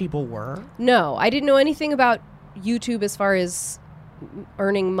any of these people were? No, I didn't know anything about YouTube as far as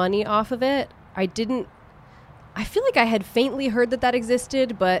earning money off of it. I feel like I had faintly heard that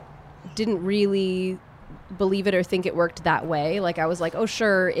existed, but didn't really believe it or think it worked that way. Like, I was like, oh,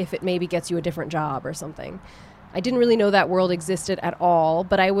 sure, if it maybe gets you a different job or something. I didn't really know that world existed at all,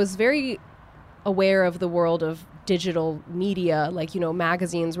 but I was very aware of the world of digital media. Like, you know,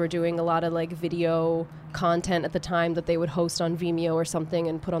 magazines were doing a lot of like video content at the time that they would host on Vimeo or something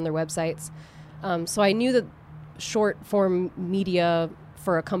and put on their websites. So I knew that short form media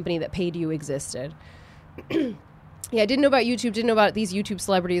for a company that paid you existed. Yeah, I didn't know about YouTube, didn't know about these YouTube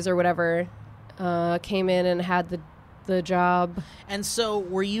celebrities or whatever. Came in and had the job. And so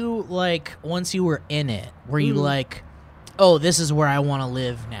were you like, once you were in it, were you like, oh, this is where I want to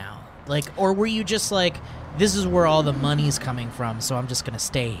live now? Like, or were you just like, this is where all the money's coming from, so I'm just going to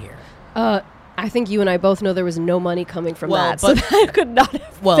stay here? I think you and I both know there was no money coming from Well, that, so but- that could not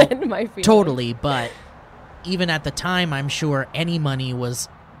have been my feeling. Totally, but even at the time, I'm sure any money was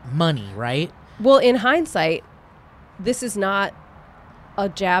money, right? Well, in hindsight, this is not a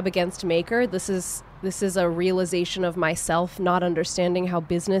jab against Maker. This is a realization of myself not understanding how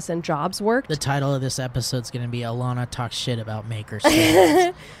business and jobs worked. The title of this episode is going to be Alana Talks Shit About Makers.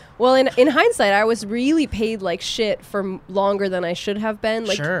 Well, in hindsight, I was really paid like shit for longer than I should have been.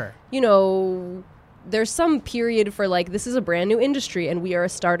 Like, Sure. You know, there's some period for like, this is a brand new industry and we are a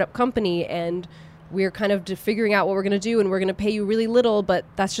startup company and we're kind of figuring out what we're going to do and we're going to pay you really little, but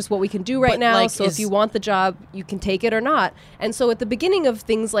that's just what we can do right But, now. like, So if you want the job, you can take it or not. And so at the beginning of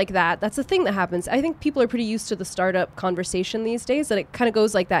things like that, that's the thing that happens. I think people are pretty used to the startup conversation these days, that it kind of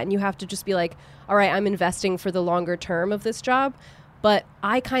goes like that. And you have to just be like, all right, I'm investing for the longer term of this job. But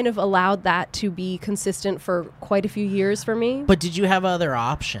I kind of allowed that to be consistent for quite a few years for me. But did you have other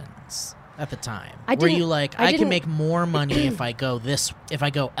options at the time? I Were you didn't- like, I I can didn't- make more money if I go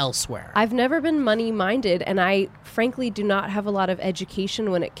elsewhere? I've never been money minded, and I frankly do not have a lot of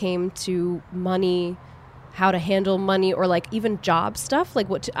education when it came to money, how to handle money, or like even job stuff. Like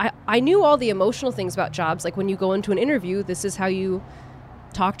I knew all the emotional things about jobs. Like when you go into an interview, this is how you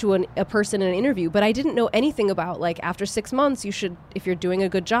talk to a person in an interview, but I didn't know anything about like after 6 months you should, if you're doing a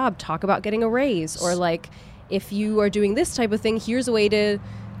good job, talk about getting a raise, or like if you are doing this type of thing, here's a way to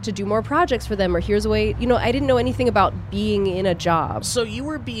do more projects for them, or here's a way, you know, I didn't know anything about being in a job. So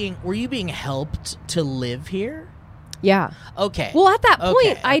were you being helped to live here? Yeah. Okay. Well, at that point,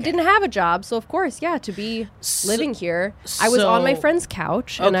 Okay, I okay. didn't have a job, so of course, yeah, to be living here, I was on my friend's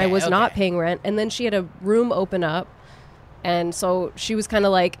couch and I Okay, was not okay. paying rent, and then she had a room open up. And so she was kind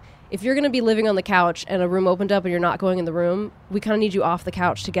of like, if you're going to be living on the couch and a room opened up and you're not going in the room, we kind of need you off the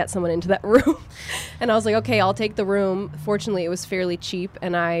couch to get someone into that room. And I was like, okay, I'll take the room. Fortunately, it was fairly cheap,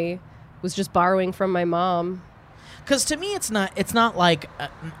 and I was just borrowing from my mom. Because to me, it's not like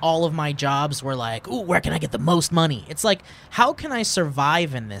all of my jobs were like, ooh, where can I get the most money? It's like, how can I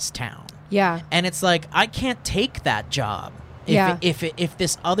survive in this town? Yeah. And it's like, I can't take that job if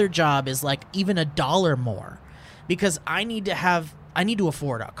this other job is like even $1 more, because I need to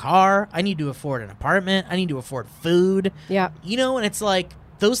afford a car, I need to afford an apartment, I need to afford food. Yeah. You know, and it's like,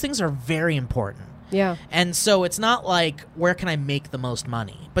 those things are very important. Yeah. And so it's not like, where can I make the most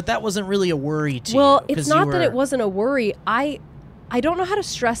money? But that wasn't really a worry to you. Well, it's 'cause not you that were- it wasn't a worry. I don't know how to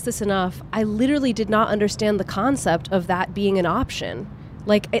stress this enough. I literally did not understand the concept of that being an option.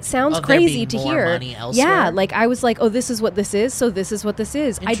 Like, it sounds Of there crazy being to more hear. money elsewhere? Yeah, like I was like, oh, this is what this is, so this is what this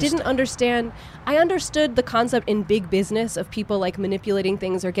is. I didn't Interesting. understand. I understood the concept in big business of people like manipulating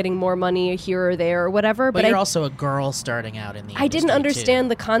things or getting more money here or there or whatever. But But you're I also a girl starting out in the I didn't industry, understand too.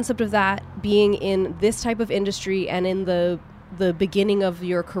 the concept of that being in this type of industry and in the beginning of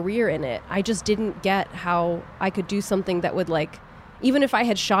your career in it. I just didn't get how I could do something that would, like, even if I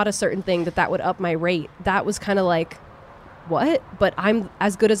had shot a certain thing that would up my rate. That was kind of like, what? But I'm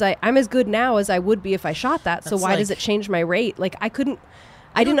as good now as I would be if I shot that. So That's why does like- it change my rate? Like, I didn't teach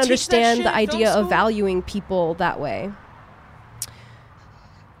that understand shit the in idea film of school? valuing people that way.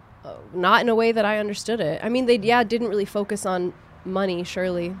 Not in a way that I understood it. I mean, they didn't really focus on money,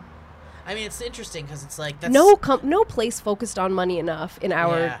 surely. I mean, it's interesting because it's like, that's... No place focused on money enough in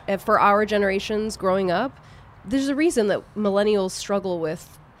our Yeah. for our generations growing up. There's a reason that millennials struggle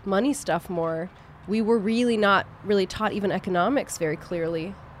with money stuff more. We were really not really taught even economics very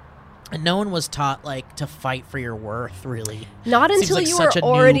clearly. And no one was taught, like, to fight for your worth, really. Not Seems until like you such were a new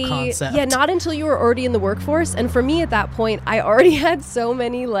already concept. not until you were already in the workforce. And for me at that point, I already had so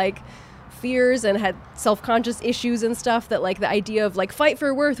many like fears and had self-conscious issues and stuff that like the idea of like fight for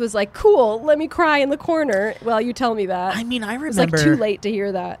your worth was like, cool, let me cry in the corner while you tell me that. I mean, I It's like remember too late to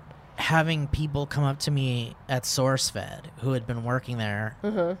hear that. having people come up to me at SourceFed who had been working there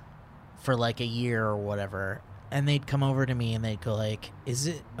for like a year or whatever, and they'd come over to me and they'd go like, is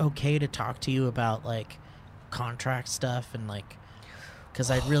it okay to talk to you about like contract stuff, and like,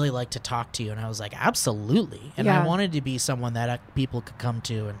 because I'd really like to talk to you. And I was like, absolutely. And Yeah. I wanted to be someone that people could come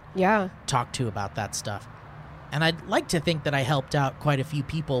to and Yeah. talk to about that stuff. And I'd like to think that I helped out quite a few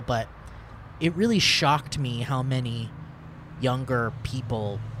people, but it really shocked me how many younger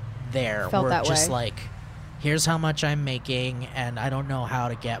people there Felt were that just way. like, here's how much I'm making, and I don't know how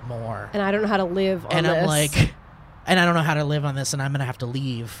to get more. And I don't know how to live on And this. I'm like, and I don't know how to live on this, and I'm going to have to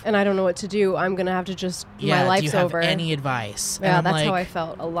leave. and I don't know what to do. I'm going to have to just, Yeah, my life's do you have over. any advice? And Yeah, I'm that's like, how I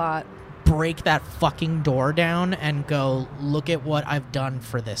felt a lot. break that fucking door down and go, look at what I've done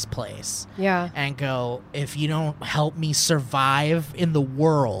for this place. Yeah. And go, if you don't help me survive in the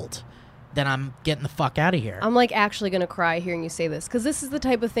world, then I'm getting the fuck out of here. I'm like actually going to cry hearing you say this, because this is the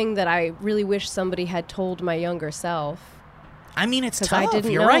type of thing that I really wish somebody had told my younger self. I mean, it's tough. I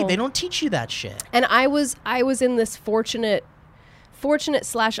didn't You're know. right. They don't teach you that shit. And I was in this fortunate /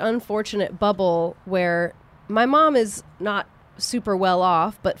 unfortunate bubble where my mom is not super well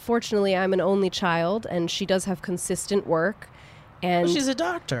off, but fortunately I'm an only child and she does have consistent work. And Well, she's a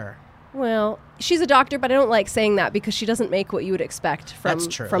doctor. Well, she's a doctor, but I don't like saying that because she doesn't make what you would expect from That's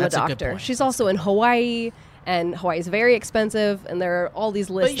true. a That's a good doctor. point. She's That's also in Hawaii, and Hawaii is very expensive, and there are all these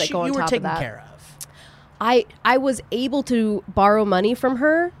lists that go on you were top of taken that. care of. I was able to borrow money from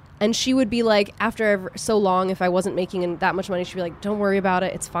her, and she would be like, after so long, if I wasn't making that much money, she'd be like, don't worry about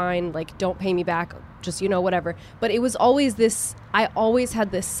it, it's fine, like, don't pay me back, just, whatever. But it was always this, I always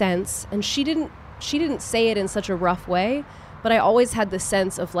had this sense, and she didn't say it in such a rough way, but I always had this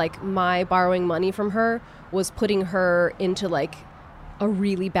sense of, like, my borrowing money from her was putting her into, like, a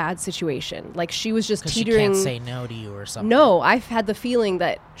really bad situation. Like, she was just teetering. She can't say no to you or something. No, I've had the feeling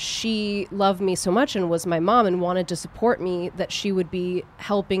that she loved me so much and was my mom and wanted to support me that she would be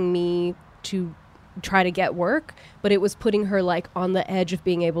helping me to try to get work, but it was putting her, like, on the edge of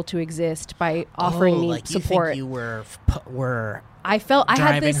being able to exist by offering me like support. You think you were I felt I had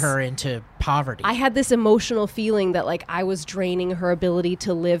driving this, her into poverty. I had this emotional feeling that, like, I was draining her ability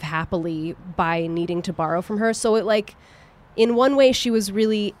to live happily by needing to borrow from her. So it, like, in one way, she was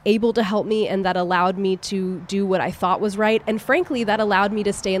really able to help me, and that allowed me to do what I thought was right. And frankly, that allowed me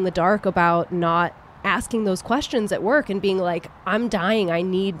to stay in the dark about not asking those questions at work and being like, I'm dying, I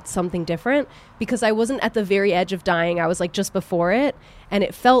need something different, because I wasn't at the very edge of dying. I was, like, just before it, and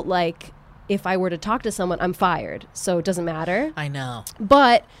it felt like if I were to talk to someone, I'm fired, so it doesn't matter. I know.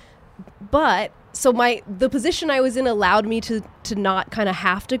 But so the position I was in allowed me to not kind of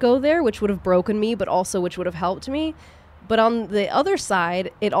have to go there, which would have broken me, but also which would have helped me. But on the other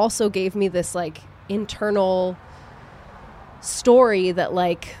side, it also gave me this, like, internal story that,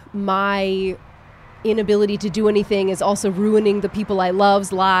 like, my inability to do anything is also ruining the people I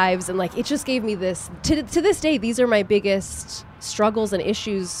love's lives. And, like, it just gave me this, to this day, these are my biggest struggles and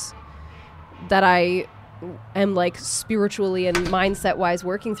issues that I am, like, spiritually and mindset wise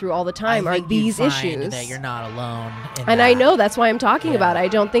working through all the time, I are think these you find issues. that you're not alone in And that. I know that's why I'm talking about it. I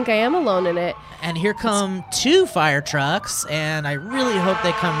don't think I am alone in it. And here come 2 fire trucks, and I really hope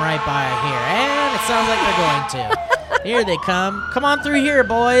they come right by here. And it sounds like they're going to. Here they come. Come on through here,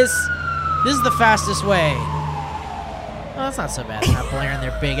 boys. This is the fastest way. Oh, that's not so bad. They're not blaring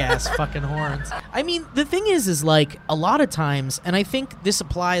their big-ass fucking horns. I mean, the thing is, like, a lot of times, and I think this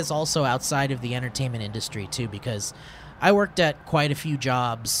applies also outside of the entertainment industry, too, because I worked at quite a few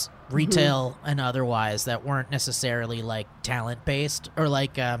jobs, retail and otherwise, that weren't necessarily, like, talent-based or,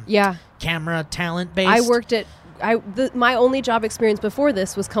 like, camera talent-based. I worked at my only job experience before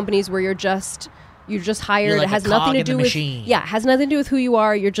this was companies where you're just hired. You're like it has a nothing cog to in the do with machine. it has nothing to do with who you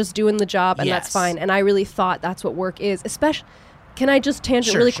are. You're just doing the job, and that's Yes. fine. And I really thought that's what work is. Especially, can I just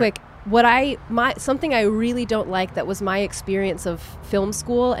tangent Sure, really sure. quick? Something I really don't like that was my experience of film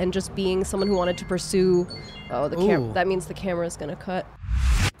school and just being someone who wanted to pursue. Oh, Ooh. that means the camera's gonna cut.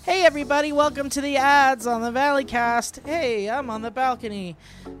 Hey everybody, welcome to the ads on the Valleycast. Hey, I'm on the balcony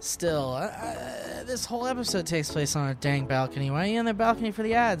still. This whole episode takes place on a dang balcony. Why are you on the balcony for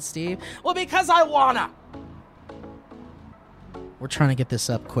the ads, Steve? Well, because I wanna. We're trying to get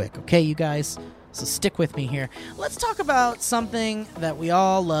this up quick, okay, you guys? So stick with me here. Let's talk about something that we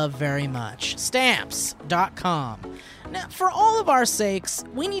all love very much. Stamps.com. Now, for all of our sakes,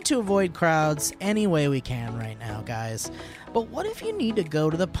 we need to avoid crowds any way we can right now, guys. But what if you need to go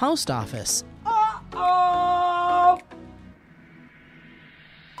to the post office? Uh-oh!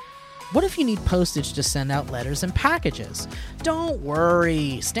 What if you need postage to send out letters and packages? Don't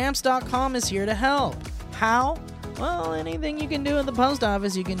worry. Stamps.com is here to help. How? Well, anything you can do at the post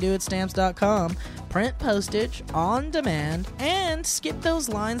office, you can do at Stamps.com. Print postage on demand and skip those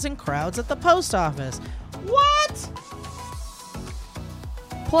lines and crowds at the post office. What?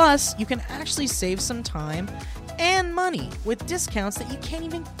 Plus, you can actually save some time and money with discounts that you can't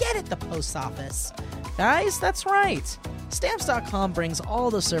even get at the post office. Guys, that's right. Stamps.com brings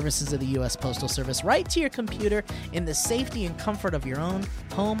all the services of the U.S. Postal Service right to your computer in the safety and comfort of your own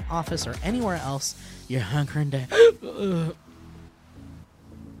home, office, or anywhere else you're hunkering down.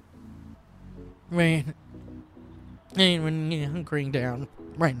 Man, when you're hunkering down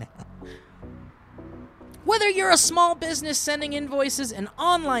right now. Whether you're a small business sending invoices, an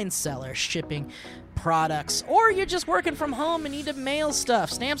online seller shipping products, or you're just working from home and need to mail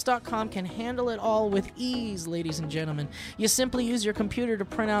stuff, Stamps.com can handle it all with ease, ladies and gentlemen. You simply use your computer to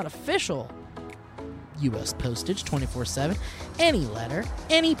print out official U.S. postage 24/7, any letter,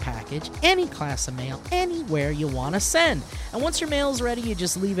 any package, any class of mail, anywhere you want to send. And once your mail's ready, you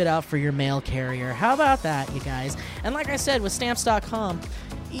just leave it out for your mail carrier. How about that, you guys? And like I said, with Stamps.com,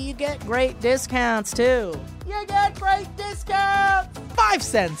 you get great discounts, too. You get great discounts! 5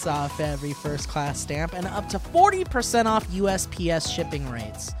 cents off every first-class stamp and up to 40% off USPS shipping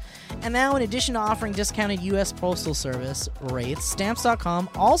rates. And now, in addition to offering discounted U.S. Postal Service rates, Stamps.com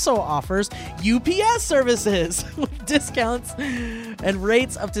also offers UPS services with discounts and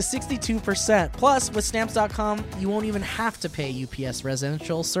rates up to 62%. Plus, with Stamps.com, you won't even have to pay UPS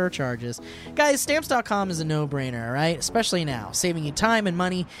residential surcharges. Guys, Stamps.com is a no-brainer, right? Especially now, saving you time and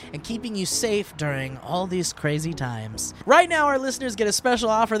money and keeping you safe during all these crazy times. Right now, our listeners get a special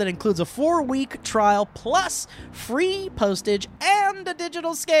offer that includes a 4-week trial plus free postage and a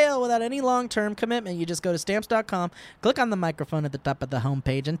digital scale without any long-term commitment. You just go to Stamps.com, click on the microphone at the top of the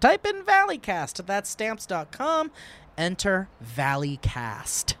homepage, and type in Valleycast. That's Stamps.com. Enter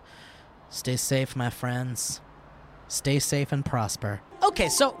Valleycast. Stay safe, my friends. Stay safe and prosper. Okay,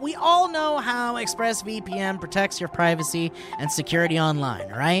 so we all know how ExpressVPN protects your privacy and security online,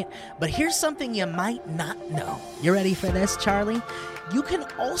 right? But here's something you might not know. You ready for this, Charlie? You can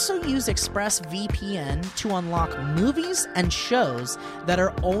also use ExpressVPN to unlock movies and shows that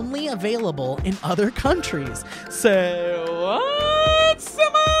are only available in other countries. Say what,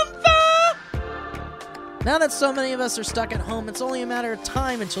 Samantha? Now that so many of us are stuck at home, it's only a matter of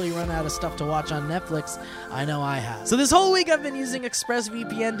time until you run out of stuff to watch on Netflix. I know I have. So this whole week I've been using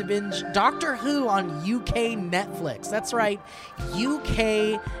ExpressVPN to binge Doctor Who on UK Netflix. That's right,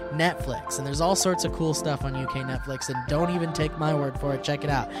 UK Netflix. And there's all sorts of cool stuff on UK Netflix, and don't even take my word for it. Check it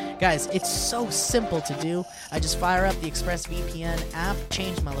out. Guys, it's so simple to do. I just fire up the ExpressVPN app,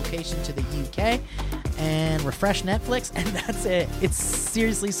 change my location to the UK, and refresh Netflix, and that's it. It's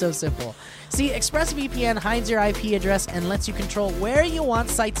seriously so simple. See, ExpressVPN hides your IP address and lets you control where you want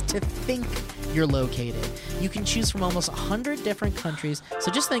sites to think you're located. You can choose from almost 100 different countries,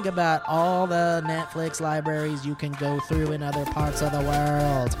 so just think about all the Netflix libraries you can go through in other parts of the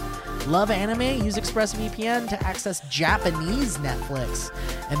world. Love anime? Use ExpressVPN to access Japanese Netflix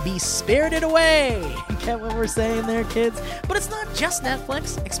and be spirited away. Get what we're saying there, kids? But it's not just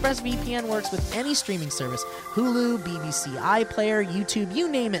Netflix. ExpressVPN works with any streaming service. Hulu, BBC iPlayer, YouTube, you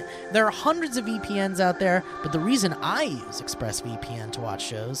name it. There are hundreds of VPNs out there, but the reason I use ExpressVPN to watch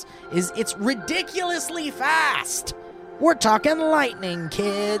shows is it's ridiculously fast. We're talking lightning,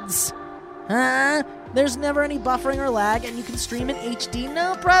 kids. Huh? There's never any buffering or lag, and you can stream in HD,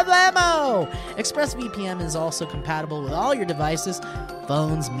 no problemo! ExpressVPN is also compatible with all your devices,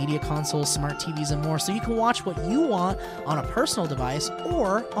 phones, media consoles, smart TVs, and more, so you can watch what you want on a personal device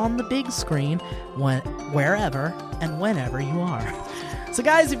or on the big screen wherever and whenever you are. So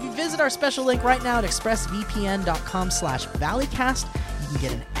guys, if you visit our special link right now at expressvpn.com/valleycast, you can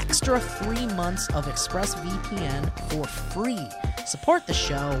get an extra 3 months of ExpressVPN for free. Support the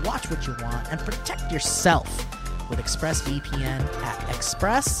show, watch what you want, and protect yourself with ExpressVPN at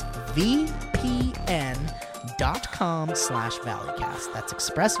expressvpn.com/valleycast. That's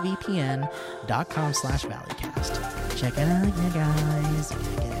expressvpn.com/valleycast. Check it out, you guys. You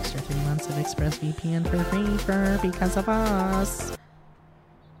get extra 3 months of ExpressVPN for free because of us.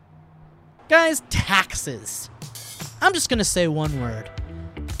 Guys, taxes. I'm just going to say one word.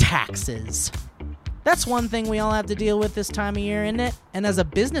 Taxes. That's one thing we all have to deal with this time of year, isn't it? And as a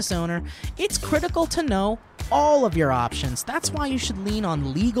business owner, it's critical to know all of your options. That's why you should lean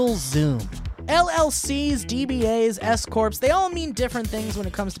on LegalZoom. LLCs, DBAs, S-Corps, they all mean different things when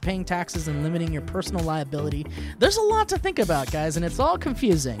it comes to paying taxes and limiting your personal liability. There's a lot to think about, guys, and it's all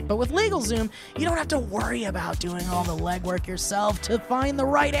confusing. But with LegalZoom, you don't have to worry about doing all the legwork yourself to find the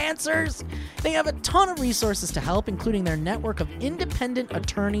right answers. They have a ton of resources to help, including their network of independent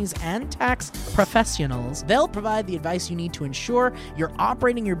attorneys and tax professionals. They'll provide the advice you need to ensure you're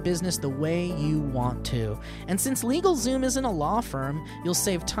operating your business the way you want to. And since LegalZoom isn't a law firm, you'll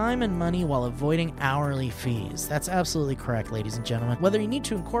save time and money while avoiding hourly fees. That's absolutely correct, ladies and gentlemen. Whether you need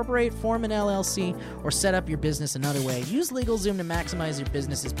to incorporate, form an LLC, or set up your business another way, use LegalZoom to maximize your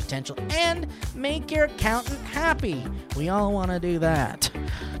business's potential and make your accountant happy. We all want to do that.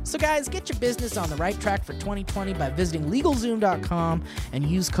 So guys, get your business on the right track for 2020 by visiting LegalZoom.com and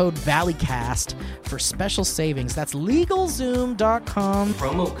use code ValleyCast for special savings. That's LegalZoom.com.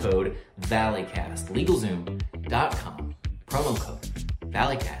 Promo code ValleyCast. LegalZoom.com. Promo code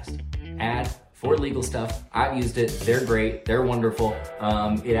ValleyCast. Ad for legal stuff. I've used it. They're great. They're wonderful.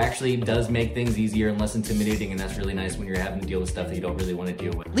 It actually does make things easier and less intimidating, and that's really nice when you're having to deal with stuff that you don't really want to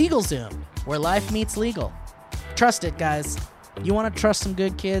deal with. LegalZoom, where life meets legal. Trust it, guys. You want to trust some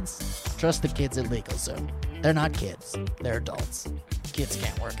good kids? Trust the kids at LegalZoom. They're not kids. They're adults. Kids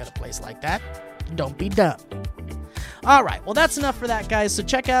can't work at a place like that. Don't be dumb. All right. Well, that's enough for that, guys. So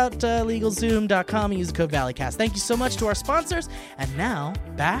check out LegalZoom.com and use the code ValleyCast. Thank you so much to our sponsors. And now,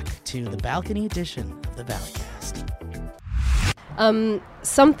 back to the balcony edition of the ValleyCast.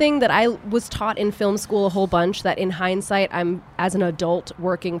 Something that I was taught in film school a whole bunch that in hindsight, I'm, as an adult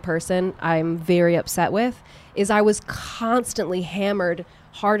working person, I'm very upset with, is I was constantly hammered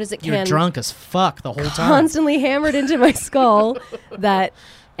hard as it can. You're drunk as fuck the whole time. Constantly hammered into my skull that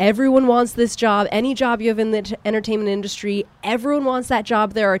everyone wants this job. Any job you have in the entertainment industry, everyone wants that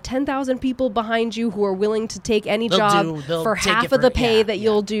job. There are 10,000 people behind you who are willing to take any job for half of the pay that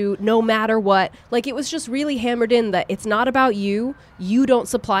you'll do no matter what. Like, it was just really hammered in that it's not about you. You don't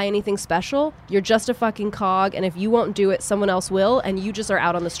supply anything special. You're just a fucking cog. And if you won't do it, someone else will. And you just are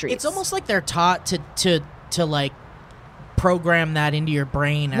out on the streets. It's almost like they're taught to like program that into your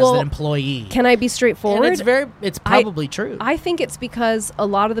brain as an employee. Can I be straightforward? And it's probably true. I think it's because a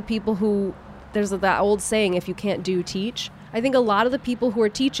lot of the people who, there's that old saying, if you can't do, teach. I think a lot of the people who are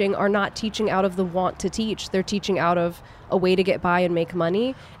teaching are not teaching out of the want to teach. They're teaching out of a way to get by and make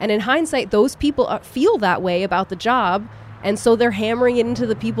money. And in hindsight, those people feel that way about the job. And so they're hammering it into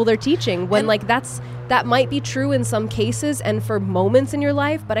the people they're teaching when that might be true in some cases and for moments in your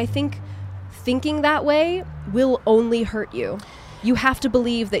life. But I think thinking that way will only hurt you. You have to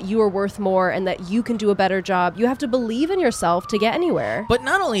believe that you are worth more and that you can do a better job. You have to believe in yourself to get anywhere. But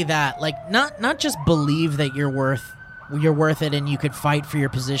not only that, like not just believe that you're worth it and you could fight for your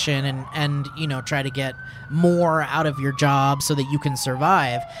position and you know, try to get more out of your job so that you can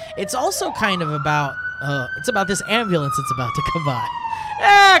survive. It's also kind of about this ambulance that's about to come by.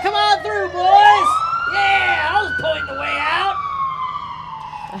 Yeah, come on through, boys. Yeah, I was pointing the way out.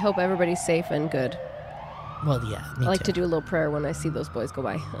 I hope everybody's safe and good. Well, yeah, me I like too. to do a little prayer when I see those boys go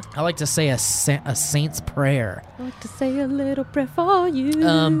by. I like to say a saint's prayer. I like to say a little prayer for you.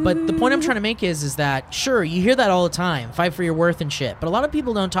 But the point I'm trying to make is that, sure, you hear that all the time, fight for your worth and shit. But a lot of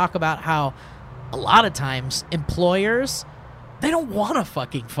people don't talk about how a lot of times employers, they don't want to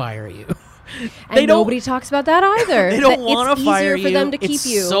fucking fire you. And nobody talks about that either. They don't want to fire you. It's easier for them to keep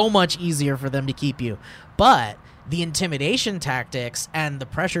you. It's so much easier for them to keep you. But the intimidation tactics and the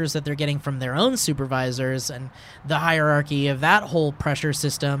pressures that they're getting from their own supervisors and the hierarchy of that whole pressure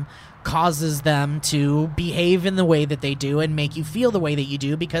system causes them to behave in the way that they do and make you feel the way that you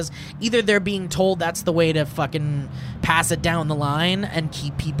do, because either they're being told that's the way to fucking pass it down the line and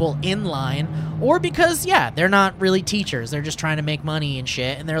keep people in line, or because, yeah, they're not really teachers. They're just trying to make money and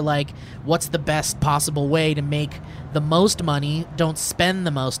shit, and they're like, what's the best possible way to make the most money? Don't spend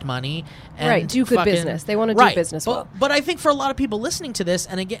the most money. And right, do good business. They want to do business well. But I think for a lot of people listening to this,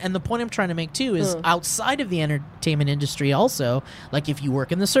 and again, and the point I'm trying to make too is outside of the entertainment industry also, like if you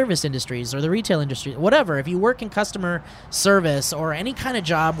work in the service industries or the retail industry, whatever, if you work in customer service or any kind of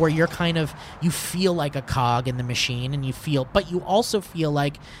job where you're you feel like a cog in the machine and but you also feel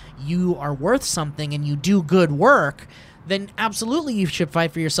like you are worth something and you do good work, then absolutely you should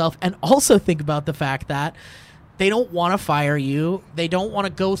fight for yourself, and also think about the fact that they don't want to fire you. They don't want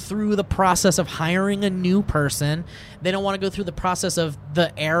to go through the process of hiring a new person. They don't want to go through the process of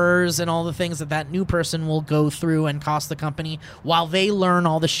the errors and all the things that new person will go through and cost the company while they learn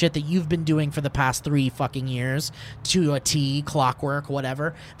all the shit that you've been doing for the past 3 fucking years to a T, clockwork,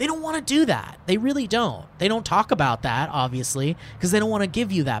 whatever. They don't want to do that. They really don't. They don't talk about that, obviously, because they don't want to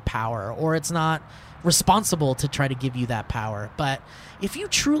give you that power, or it's not responsible to try to give you that power. But if you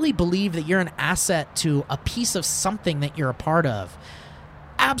truly believe that you're an asset to a piece of something that you're a part of,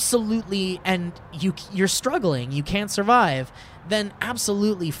 absolutely, and you're struggling, you can't survive, then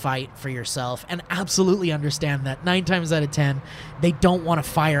absolutely fight for yourself, and absolutely understand that 9 times out of 10 they don't want to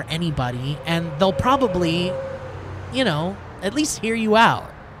fire anybody, and they'll probably, at least hear you out.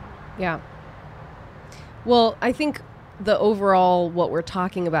 Yeah. Well, I think the overall what we're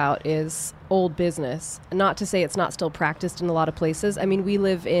talking about is old business. Not to say it's not still practiced in a lot of places. I mean, we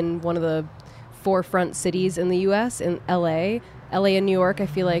live in one of the forefront cities in the U.S., in L.A. L.A. and New York, I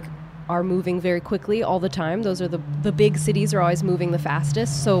feel like, are moving very quickly all the time. Those are the big cities are always moving the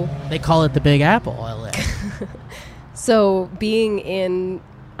fastest. So they call it the Big Apple, L.A. So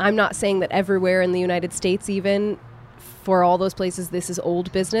I'm not saying that everywhere in the United States, even for all those places, this is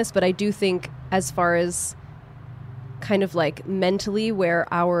old business, but I do think as far as kind of like mentally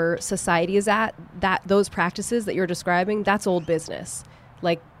where our society is at, that those practices that you're describing, that's old business.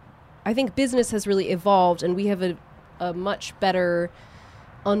 Like, I think business has really evolved, and we have a much better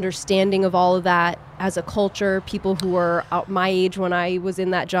understanding of all of that as a culture. People who are my age when I was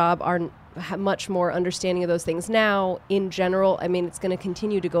in that job much more understanding of those things now in general. I mean, it's going to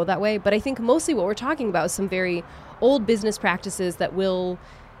continue to go that way. But I think mostly what we're talking about is some very old business practices that will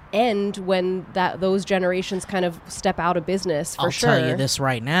end when those generations kind of step out of business, for sure. I'll tell you this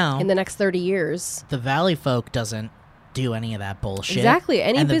right now. In the next 30 years. The Valley folk doesn't do any of that bullshit. Exactly.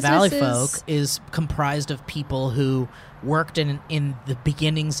 And the Valley folk is comprised of people who worked in the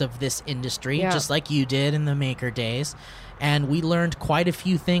beginnings of this industry, just like you did in the maker days. And we learned quite a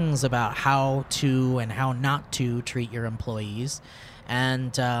few things about how to and how not to treat your employees.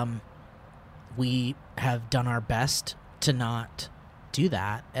 And we have done our best to not do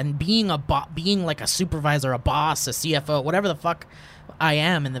that. And being like a supervisor, a boss, a CFO, whatever the fuck I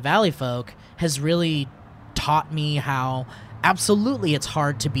am in the Valley folk has really taught me how absolutely it's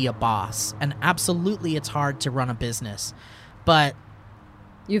hard to be a boss and absolutely it's hard to run a business. But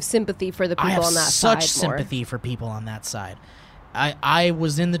you have sympathy for the people on that side. I have such sympathy for people on that side. I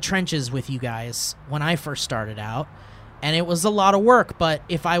was in the trenches with you guys when I first started out, and it was a lot of work, but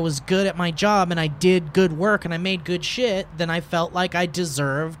if I was good at my job and I did good work and I made good shit, then I felt like I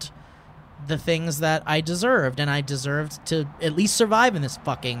deserved the things that I deserved, and I deserved to at least survive in this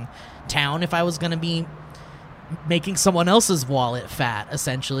fucking town if I was going to be making someone else's wallet fat,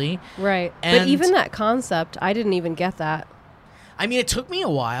 essentially. Right. And but even that concept, I didn't even get that. I mean, it took me a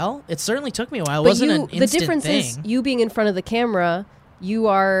while. It certainly took me a while. It wasn't an instant the difference thing. is you being in front of the camera, you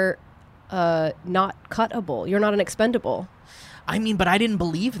are not cuttable. You're not an expendable. I mean, but I didn't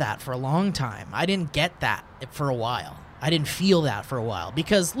believe that for a long time. I didn't get that for a while. I didn't feel that for a while.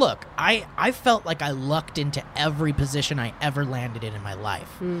 Because, look, I felt like I lucked into every position I ever landed in my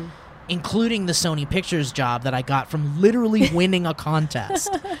life. Including the Sony Pictures job that I got from literally winning a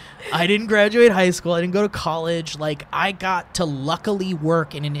contest. I didn't graduate high school. I didn't go to college. Like, I got to luckily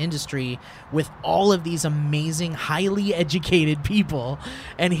work in an industry with all of these amazing, highly educated people.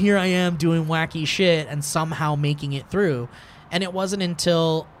 And here I am doing wacky shit and somehow making it through. And it wasn't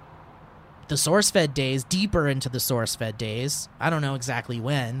until the SourceFed days, deeper into the SourceFed days, I don't know exactly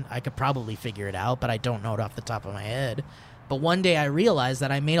when. I could probably figure it out, but I don't know it off the top of my head. But one day I realized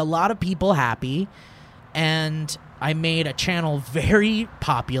that I made a lot of people happy, and I made a channel very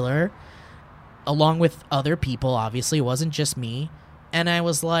popular, along with other people, obviously. It wasn't just me. And I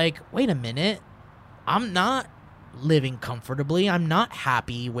was like, wait a minute. I'm not living comfortably. I'm not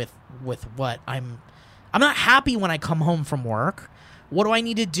happy with what I'm not happy when I come home from work. What do I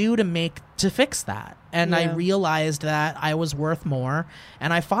need to do to fix that? And I realized that I was worth more,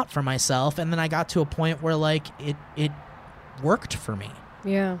 and I fought for myself. And then I got to a point where, like, it worked for me.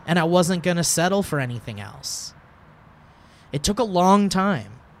 Yeah. And I wasn't going to settle for anything else. It took a long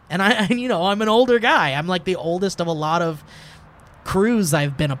time. And I'm an older guy. I'm like the oldest of a lot of crews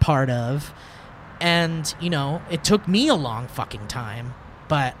I've been a part of. And, it took me a long fucking time.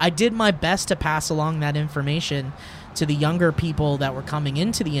 But I did my best to pass along that information to the younger people that were coming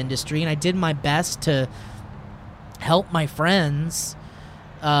into the industry. And I did my best to help my friends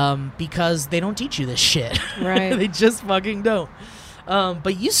because they don't teach you this shit. Right. They just fucking don't.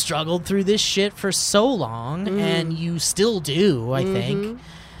 But you struggled through this shit for so long, and you still do, I think.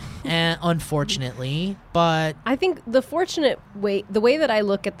 And unfortunately, but I think the way that I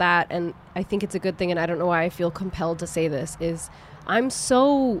look at that, and I think it's a good thing, and I don't know why I feel compelled to say this, is I'm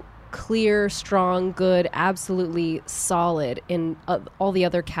so clear, strong, good, absolutely solid in all the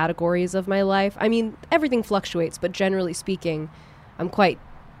other categories of my life. I mean, everything fluctuates, but generally speaking, I'm quite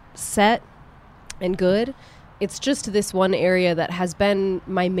set and good. It's just this one area that has been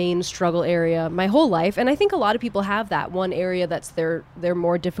my main struggle area my whole life. And I think a lot of people have that one area that's their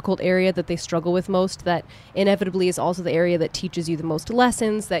more difficult area that they struggle with most, that inevitably is also the area that teaches you the most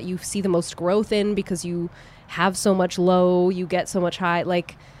lessons, that you see the most growth in because you have so much low, you get so much high.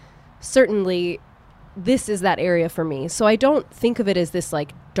 Like, certainly this is that area for me. So I don't think of it as this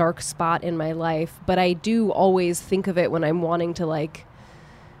like dark spot in my life, but I do always think of it when I'm wanting to like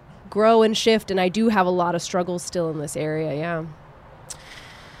grow and shift, and I do have a lot of struggles still in this area. Yeah.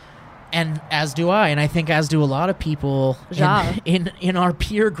 And as do I, and I think as do a lot of people in our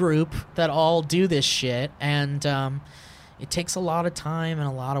peer group that all do this shit. And it takes a lot of time and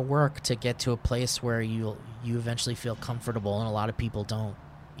a lot of work to get to a place where you eventually feel comfortable, and a lot of people don't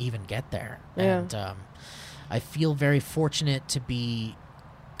even get there. Yeah. And I feel very fortunate to be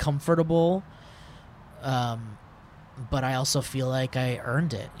comfortable, but I also feel like I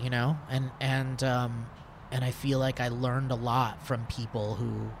earned it, and I feel like I learned a lot from people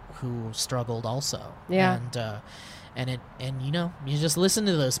who struggled also. Yeah. And you just listen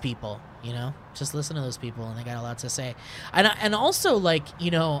to those people, just listen to those people, and they got a lot to say. And also, like,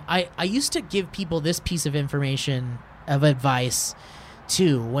 I used to give people this piece of information, of advice,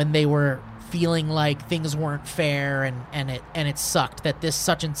 too, when they were feeling like things weren't fair and it sucked that this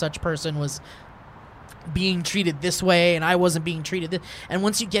such and such person was being treated this way and I wasn't being treated this. And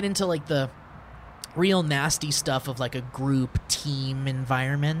once you get into like the real nasty stuff of like a group team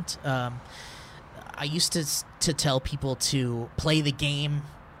environment, I used to tell people to play the game,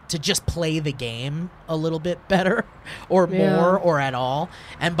 to just play the game a little bit better or more or at all.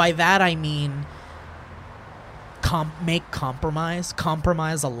 And by that I mean compromise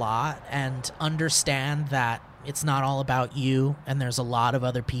a lot, and understand that it's not all about you and there's a lot of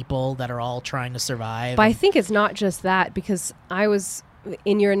other people that are all trying to survive. But I think it's not just that, because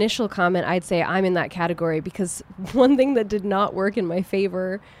in your initial comment, I'd say I'm in that category, because one thing that did not work in my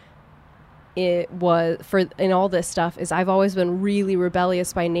favor in all this stuff is I've always been really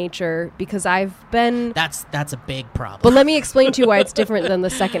rebellious by nature, because I've been... That's a big problem. But let me explain to you why it's different than the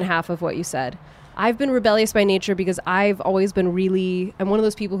second half of what you said. I've been rebellious by nature because I've always been I'm one of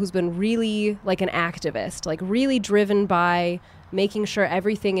those people who's been really like an activist, like really driven by making sure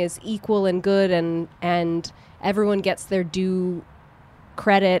everything is equal and good and everyone gets their due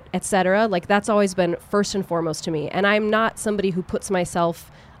credit, etc. Like that's always been first and foremost to me. And I'm not somebody who puts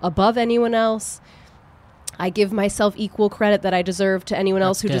myself above anyone else. I give myself equal credit that I deserve to anyone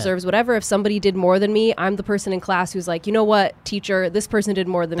else who deserves whatever. If somebody did more than me, I'm the person in class who's like, you know what, teacher, this person did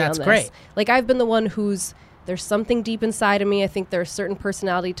more than me on this. That's great. Like I've been the one there's something deep inside of me. I think there are certain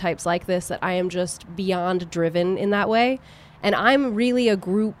personality types like this that I am just beyond driven in that way. And I'm really a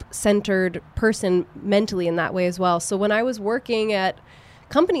group-centered person mentally in that way as well. So when I was working at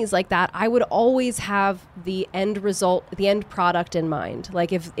companies like that, I would always have the end result, the end product in mind.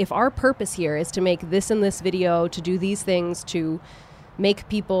 Like if our purpose here is to make this in this video, to do these things, to make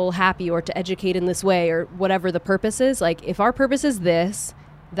people happy or to educate in this way or whatever the purpose is, like if our purpose is this,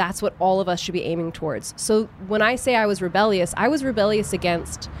 that's what all of us should be aiming towards. So when I say I was rebellious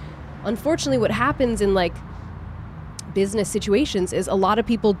against, unfortunately, what happens in like business situations is a lot of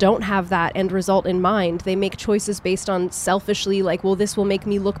people don't have that end result in mind. They make choices based on selfishly, like, well, this will make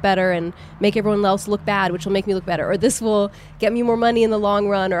me look better and make everyone else look bad, which will make me look better, or this will get me more money in the long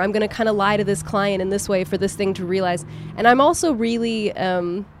run, or I'm going to kind of lie to this client in this way for this thing to realize. And I'm also really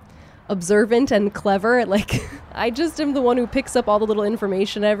observant and clever. Like I just am the one who picks up all the little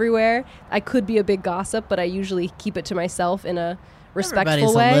information everywhere. I could be a big gossip, but I usually keep it to myself in a respectful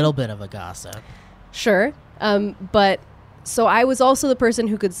Everybody's way. a little bit of a gossip. Sure. But so I was also the person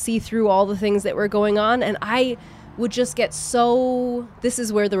who could see through all the things that were going on, and I would just get this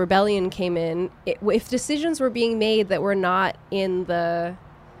is where the rebellion came in. If decisions were being made that were not in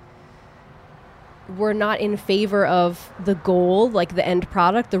favor of the goal, like the end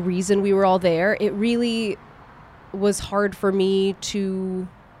product, the reason we were all there, it really was hard for me to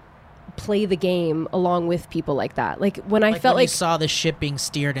play the game along with people like that. Like when I felt when like you saw the ship being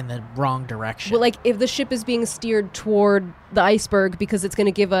steered in the wrong direction. Well, like if the ship is being steered toward the iceberg because it's going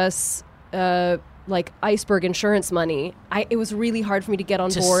to give us like iceberg insurance money, it was really hard for me to get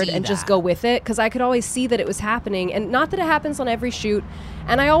on board and just go with it, because I could always see that it was happening, and not that it happens on every shoot.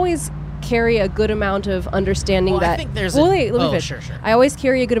 And I always carry a good amount of understanding that. I think there's sure. I always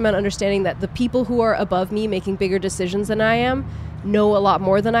carry a good amount of understanding that the people who are above me making bigger decisions than I am know a lot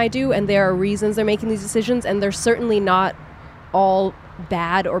more than I do, and there are reasons they're making these decisions, and they're certainly not all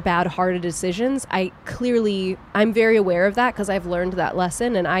bad or bad-hearted decisions. I'm very aware of that because I've learned that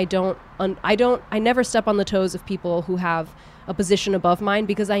lesson, and I never step on the toes of people who have a position above mine,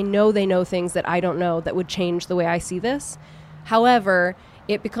 because I know they know things that I don't know that would change the way I see this. However,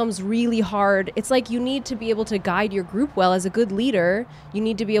 it becomes really hard. It's like you need to be able to guide your group well as a good leader. You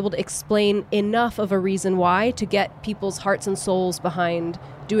need to be able to explain enough of a reason why to get people's hearts and souls behind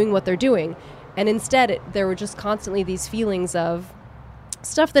doing what they're doing. And instead, there were just constantly these feelings of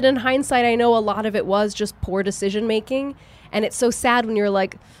stuff that in hindsight, I know a lot of it was just poor decision making. And it's so sad when you're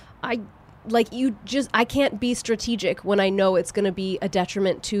like, I can't be strategic when I know it's going to be a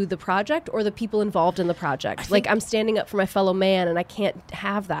detriment to the project or the people involved in the project. Like I'm standing up for my fellow man, and I can't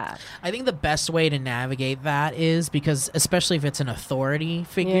have that. I think the best way to navigate that is, because especially if it's an authority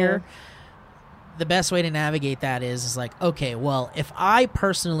figure, the best way to navigate that is like, okay, well, if I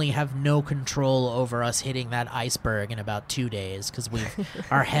personally have no control over us hitting that iceberg in about 2 days, because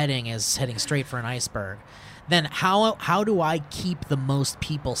our heading is heading straight for an iceberg, then how do I keep the most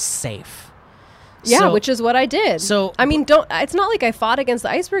people safe? Yeah, which is what I did. So I mean, it's not like I fought against the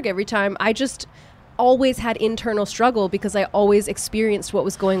iceberg every time. I just always had internal struggle because I always experienced what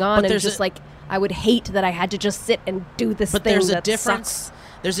was going on, and just like I would hate that I had to just sit and do this thing. But there's a difference. Sucks.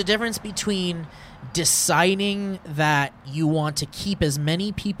 There's a difference between deciding that you want to keep as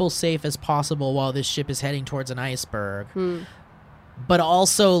many people safe as possible while this ship is heading towards an iceberg, but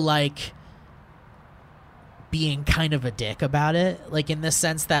also like being kind of a dick about it, like in the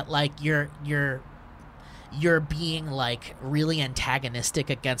sense that like you're being like really antagonistic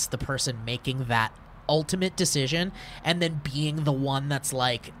against the person making that ultimate decision, and then being the one that's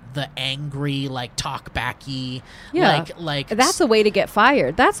like the angry, like talk backy, like that's a way to get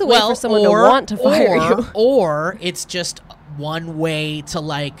fired. That's a way for someone to want to fire you. Or it's just one way to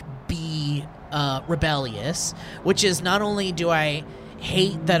like be rebellious, which is not only do I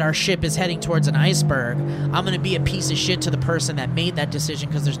hate that our ship is heading towards an iceberg, I'm going to be a piece of shit to the person that made that decision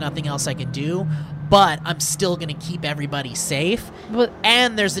because there's nothing else I can do, but I'm still going to keep everybody safe.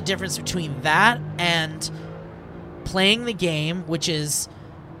 And there's a difference between that and playing the game, which is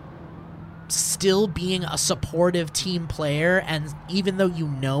still being a supportive team player, and even though you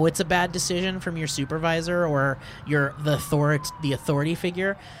know it's a bad decision from your supervisor or the authority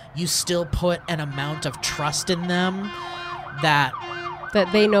figure, you still put an amount of trust in them that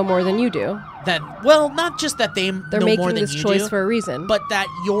they know more than you do. Not just that they're know more than you do. They're making this choice for a reason. But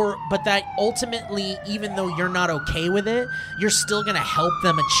that ultimately, even though you're not okay with it, you're still going to help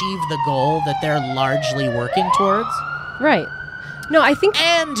them achieve the goal that they're largely working towards. Right. No, I think...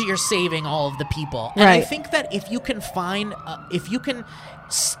 And you're saving all of the people. And I think that if you can find... if you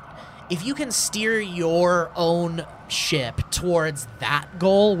can steer your own ship towards that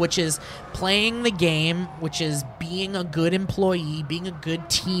goal, which is playing the game, which is being a good employee, being a good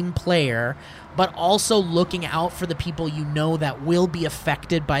team player, but also looking out for the people you know that will be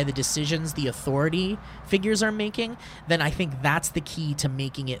affected by the decisions the authority figures are making, then I think that's the key to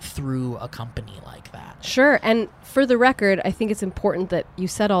making it through a company like that. Sure. And for the record, I think it's important that you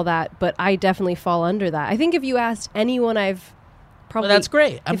said all that, but I definitely fall under that. I think if you asked anyone well, that's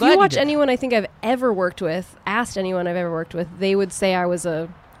great. I'm glad if you watch did. anyone I think I've ever worked with, asked anyone I've ever worked with, they would say I was a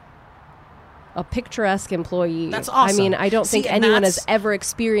picturesque employee. That's awesome. I mean, I don't think anyone has ever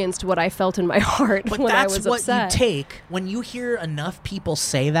experienced what I felt in my heart when I was upset. But that's what you take when you hear enough people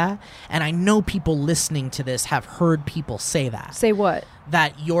say that, and I know people listening to this have heard people say that. Say what?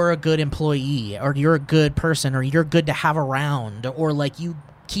 That you're a good employee, or you're a good person, or you're good to have around, or like you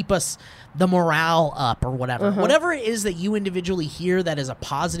keep us the morale up, or whatever. Uh-huh. Whatever it is that you individually hear that is a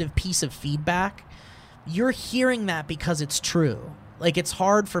positive piece of feedback, you're hearing that because it's true. Like, it's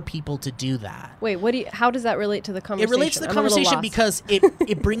hard for people to do that. Wait, how does that relate to the conversation? It relates to the conversation because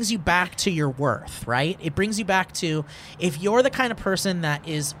it brings you back to your worth, right? It brings you back to, if you're the kind of person that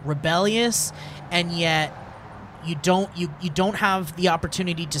is rebellious and yet you don't have the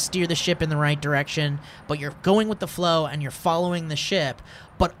opportunity to steer the ship in the right direction, but you're going with the flow and you're following the ship,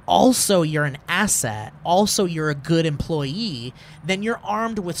 but also you're an asset, also you're a good employee, then you're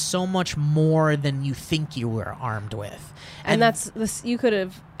armed with so much more than you think you were armed with. And that's this. You could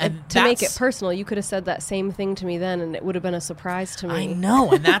have, to make it personal, you could have said that same thing to me then, and it would have been a surprise to me. I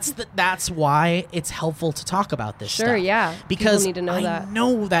know, and that's why it's helpful to talk about this stuff. Sure, yeah. Because people need to know I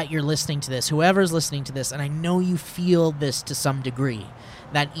know that you're listening to this, whoever's listening to this, and I know you feel this to some degree,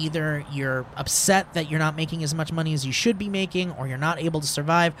 that either you're upset that you're not making as much money as you should be making, or you're not able to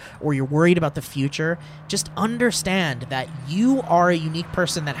survive, or you're worried about the future. Just understand that you are a unique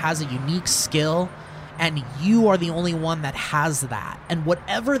person that has a unique skill, and you are the only one that has that. And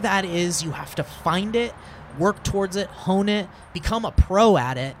whatever that is, you have to find it, work towards it, hone it, become a pro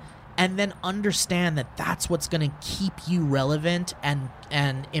at it, and then understand that that's what's going to keep you relevant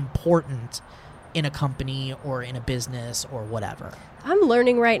and important in a company or in a business or whatever. I'm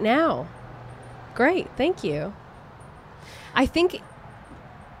learning right now. Great. Thank you. I think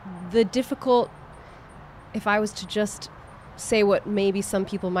if I was to just say what maybe some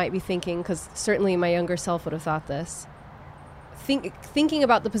people might be thinking, because certainly my younger self would have thought this, thinking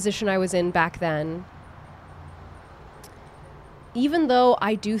about the position I was in back then, even though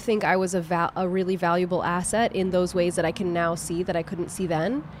I do think I was a really valuable asset in those ways that I can now see that I couldn't see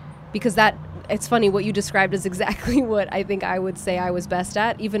then, because it's funny, what you described is exactly what I think I would say I was best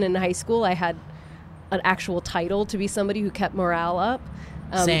at. Even in high school, I had an actual title to be somebody who kept morale up.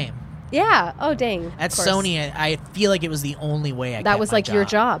 Same. Yeah. Oh, dang. At Sony, I feel like it was the only way I kept That was my like job. your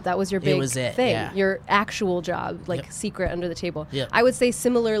job. That was your big thing. Yeah. Your actual job, like secret under the table. Yep. I would say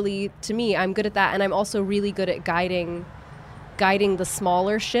similarly to me, I'm good at that. And I'm also really good at guiding the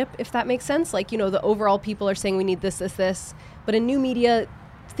smaller ship, if that makes sense. Like, the overall people are saying we need this. But in new media,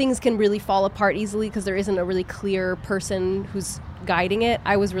 things can really fall apart easily because there isn't a really clear person who's guiding it.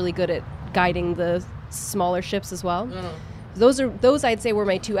 I was really good at guiding the smaller ships as well. Those I'd say were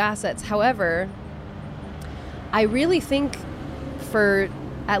my two assets. However, I really think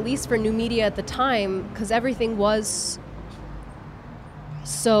at least for new media at the time, because everything was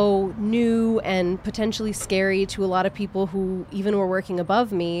so new and potentially scary to a lot of people who even were working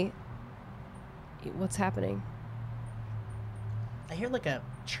above me. What's happening? I hear like a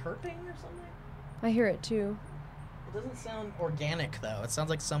chirping or something. I hear it too. It doesn't sound organic though. It sounds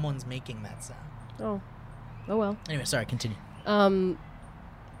like someone's making that sound. Oh well. Anyway, sorry, continue.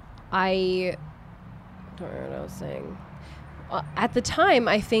 I don't remember what I was saying. At the time,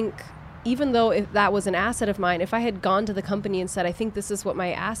 I think, even though if that was an asset of mine, if I had gone to the company and said, I think this is what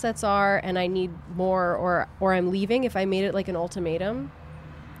my assets are and I need more, or I'm leaving, if I made it like an ultimatum,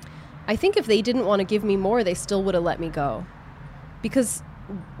 I think if they didn't want to give me more, they still would have let me go. Because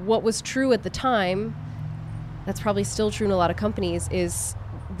what was true at the time, that's probably still true in a lot of companies, is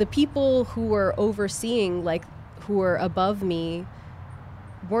the people who were overseeing, like who were above me,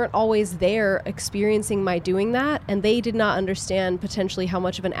 weren't always there experiencing my doing that, and they did not understand potentially how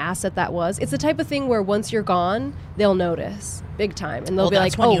much of an asset that was. It's the type of thing where once you're gone, they'll notice big time, and they'll be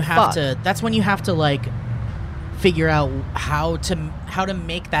like, "Oh, fuck." That's when you have to like figure out how to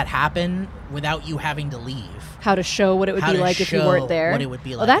make that happen without you having to leave. How to show what it would be like if you weren't there. What it would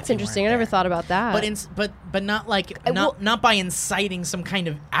be like. Oh, that's interesting. I never thought about that. But not like not by inciting some kind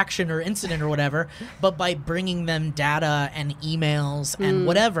of action or incident or whatever, but by bringing them data and emails and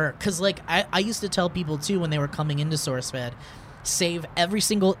whatever. Because like I used to tell people too when they were coming into SourceFed, save every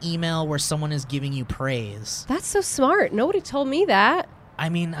single email where someone is giving you praise. That's so smart. Nobody told me that. I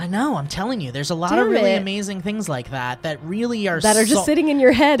mean, I know. I'm telling you, there's a lot of really amazing things like that really are just sitting in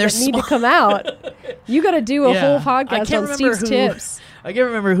your head that need to come out. You got to do a whole podcast on Steve's tips. I can't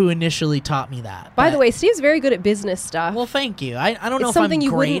remember who initially taught me that. By the way, Steve's very good at business stuff. Well, thank you. I don't know if I'm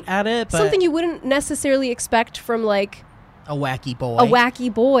great at it, but something you wouldn't necessarily expect from like a wacky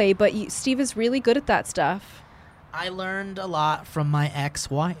boy. But Steve is really good at that stuff. I learned a lot from my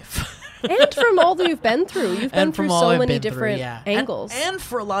ex-wife. And from all that you've been through. You've been through so many different angles. And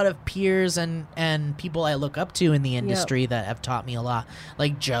for a lot of peers and people I look up to in the industry that have taught me a lot,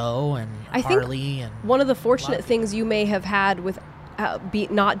 like Joe and Harley. And one of the fortunate things you may have had with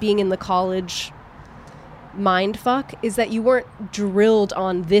not being in the college mind fuck is that you weren't drilled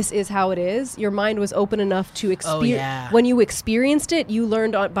on this is how it is. Your mind was open enough to experience. When you experienced it, you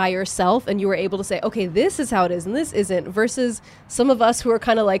learned by yourself, and you were able to say, okay, this is how it is and this isn't, versus some of us who are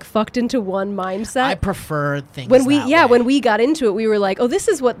kind of like fucked into one mindset. I prefer things when we got into it, we were like, oh, this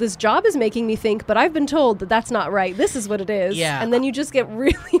is what this job is making me think, but I've been told that that's not right. This is what it is. Yeah. And then you just get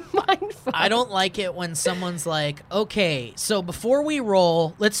really mind fucked. I don't like it when someone's like, okay, so before we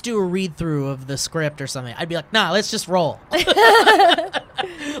roll, let's do a read through of the script or something. I'd be like, nah, let's just roll.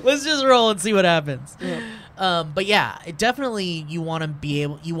 Let's just roll and see what happens. Yeah. But yeah, it definitely you want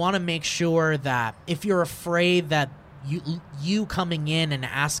to make sure that if you're afraid that you coming in and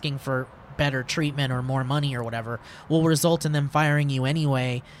asking for better treatment or more money or whatever will result in them firing you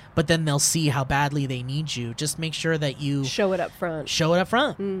anyway, but then they'll see how badly they need you, just make sure that you show it up front.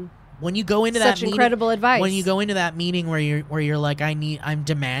 When you go into such incredible advice. When you go into that meeting where you're like, I'm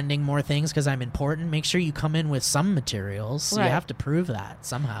demanding more things because I'm important, make sure you come in with some materials. Right. You have to prove that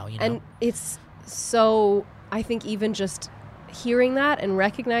somehow. And it's so, I think even just hearing that and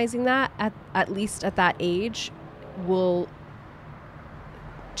recognizing that at least at that age will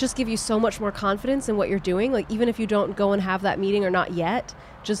just give you so much more confidence in what you're doing. Like even if you don't go and have that meeting or not yet,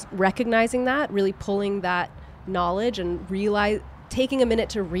 just recognizing that, really pulling that knowledge and taking a minute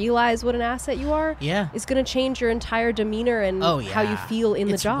to realize what an asset you are is going to change your entire demeanor and how you feel in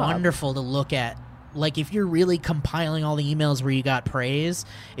the job. It's wonderful to look at. Like if you're really compiling all the emails where you got praise,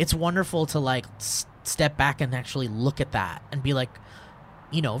 it's wonderful to like step back and actually look at that and be like,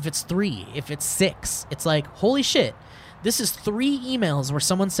 if it's 3, if it's 6, it's like, holy shit, this is 3 emails where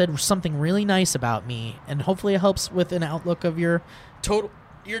someone said something really nice about me, and hopefully it helps with an outlook of your total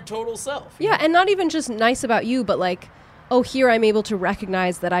self. Yeah, and not even just nice about you, but like, oh, here I'm able to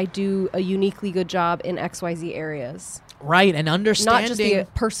recognize that I do a uniquely good job in XYZ areas. Right, and understanding... Not just the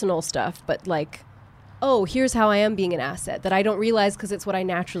personal stuff, but like, oh, here's how I am being an asset that I don't realize because it's what I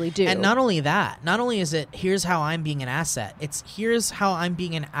naturally do. And not only that, not only is it here's how I'm being an asset, it's here's how I'm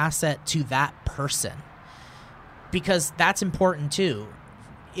being an asset to that person. Because that's important too.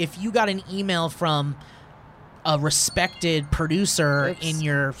 If you got an email from a respected producer in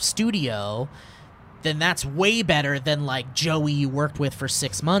your studio... then that's way better than like Joey you worked with for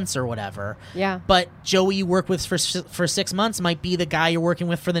 6 months or whatever. Yeah. But Joey you work with for 6 months might be the guy you're working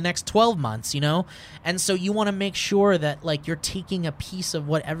with for the next 12 months, you know? And so you want to make sure that like you're taking a piece of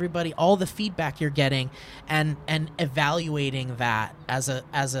what everybody, all the feedback you're getting and evaluating that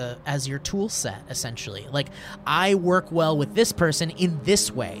as your tool set, essentially. Like, I work well with this person in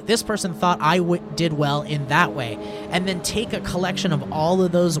this way. This person thought I did well in that way. And then take a collection of all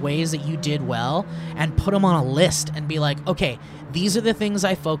of those ways that you did well and put them on a list and be like, okay, these are the things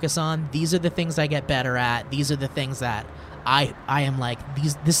I focus on. These are the things I get better at. These are the things that I am like,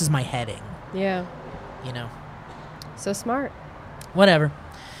 this is my heading. Yeah. You know? So smart. Whatever.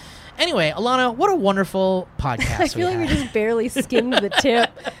 Anyway, Alana, what a wonderful podcast I feel like we had. just barely skimmed the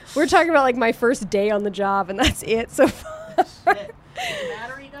tip. We're talking about like my first day on the job, and that's it so far. Did the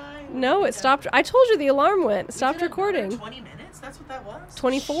battery die? No, it stopped. I told you the alarm went. It stopped recording. 20 minutes? That's what that was?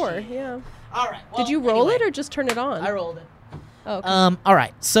 24, Shit. yeah. All right. Well, Did you roll anyway, it or just turn it on? I rolled it. Oh, okay. All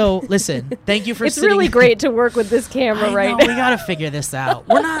right. So, listen, thank you for It's sitting really great to work with this camera I right know, now. we got to figure this out.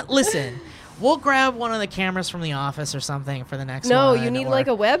 We're not, listen, we'll grab one of the cameras from the office or something for the next No, one. you need or- like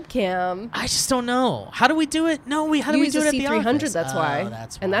a webcam. I just don't know. How do we do it? No, how do we Use do a it at the C300, office? that's Oh, why.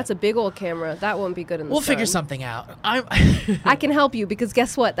 that's And why. that's a big old camera. That won't be good in the We'll figure sun. something out. I can help you because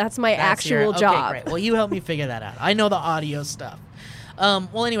guess what? That's my actual okay, job. Great. Well, you help me figure that out. I know the audio stuff.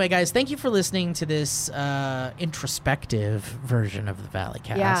 Well, anyway, guys, thank you for listening to this introspective version of the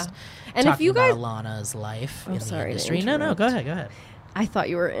Valleycast. Yeah. And if talking you guys... about Alana's life in sorry to the industry. No, interrupt. go ahead. I thought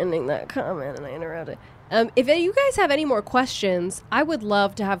you were ending that comment and I interrupted. If you guys have any more questions, I would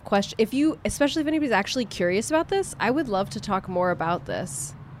love to have questions. Especially if anybody's actually curious about this, I would love to talk more about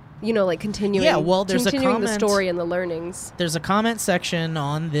this. You know, like continuing, Yeah, well, there's a continuing the comment- story and the learnings. There's a comment section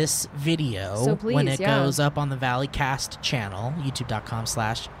on this video So please, when it yeah. goes up on the Valleycast channel,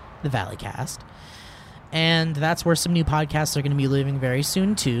 youtube.com/the Valleycast. And that's where some new podcasts are going to be living very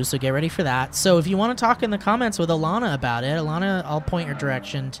soon, too. So get ready for that. So if you want to talk in the comments with Alana about it, Alana, I'll point your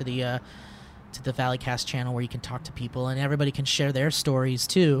direction to the Valleycast channel where you can talk to people and everybody can share their stories,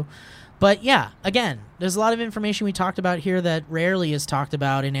 too. But yeah, again, there's a lot of information we talked about here that rarely is talked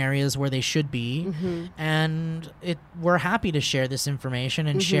about in areas where they should be. Mm-hmm. And we're happy to share this information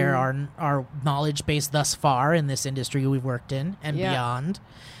and share our knowledge base thus far in this industry we've worked in and beyond.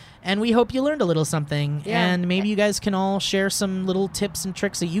 And we hope you learned a little something. Yeah. And maybe you guys can all share some little tips and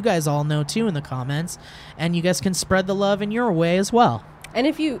tricks that you guys all know, too, in the comments. And you guys can spread the love in your way as well. And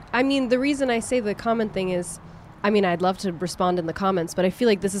the reason I say the comment thing is, I'd love to respond in the comments, but I feel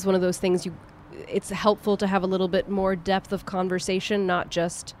like this is one of those things it's helpful to have a little bit more depth of conversation, not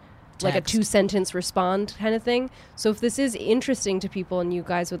just like a Text. 2-sentence respond kind of thing. So if this is interesting to people and you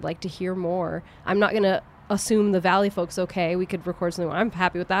guys would like to hear more, I'm not going to assume the Valley folks, okay, we could record something. I'm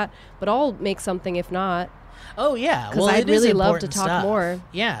happy with that, but I'll make something if not. Oh, yeah. 'Cause Well, I'd it is really love to important talk stuff. more.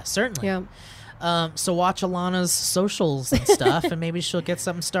 Yeah, certainly. Yeah. So watch Alana's socials and stuff, and maybe she'll get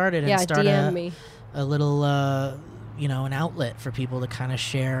something started and Yeah, start DM me. a little, an outlet for people to kind of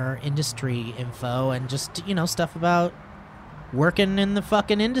share industry info and just, stuff about working in the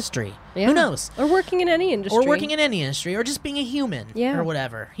fucking industry. Yeah. Who knows? Or working in any industry. Or working in any industry, or just being a human, Yeah. or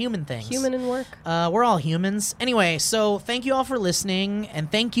whatever. Human things. Human in work. We're all humans. Anyway, so thank you all for listening, and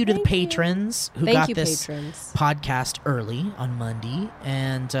thank you to the patrons who Thank got you, this patrons. podcast early on Monday,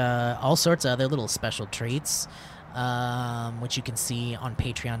 and all sorts of other little special treats, which you can see on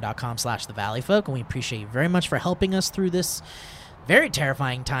patreon.com/the Valley Folk, and we appreciate you very much for helping us through this very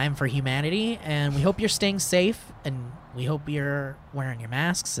terrifying time for humanity, and we hope you're staying safe, and we hope you're wearing your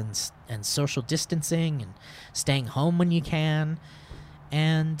masks and social distancing and staying home when you can.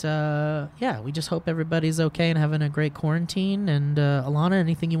 And, we just hope everybody's okay and having a great quarantine. And, Alana,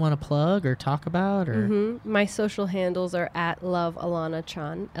 anything you want to plug or talk about? Or My social handles are at Love Alana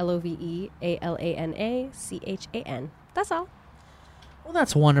Chan, LoveAlanaChan. That's all. Well,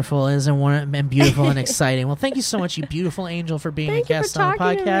 that's wonderful, and beautiful and exciting. Well, thank you so much, you beautiful angel, for being Thank a you for guest on the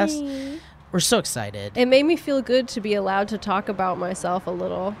talking to podcast. me. We're so excited. It made me feel good to be allowed to talk about myself a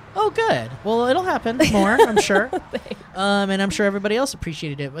little. Oh, good. Well, it'll happen more, I'm sure. And I'm sure everybody else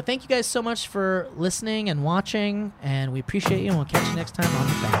appreciated it. But thank you guys so much for listening and watching, and we appreciate you, and we'll catch you next time on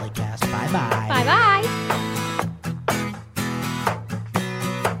the Valleycast. Bye-bye. Bye-bye.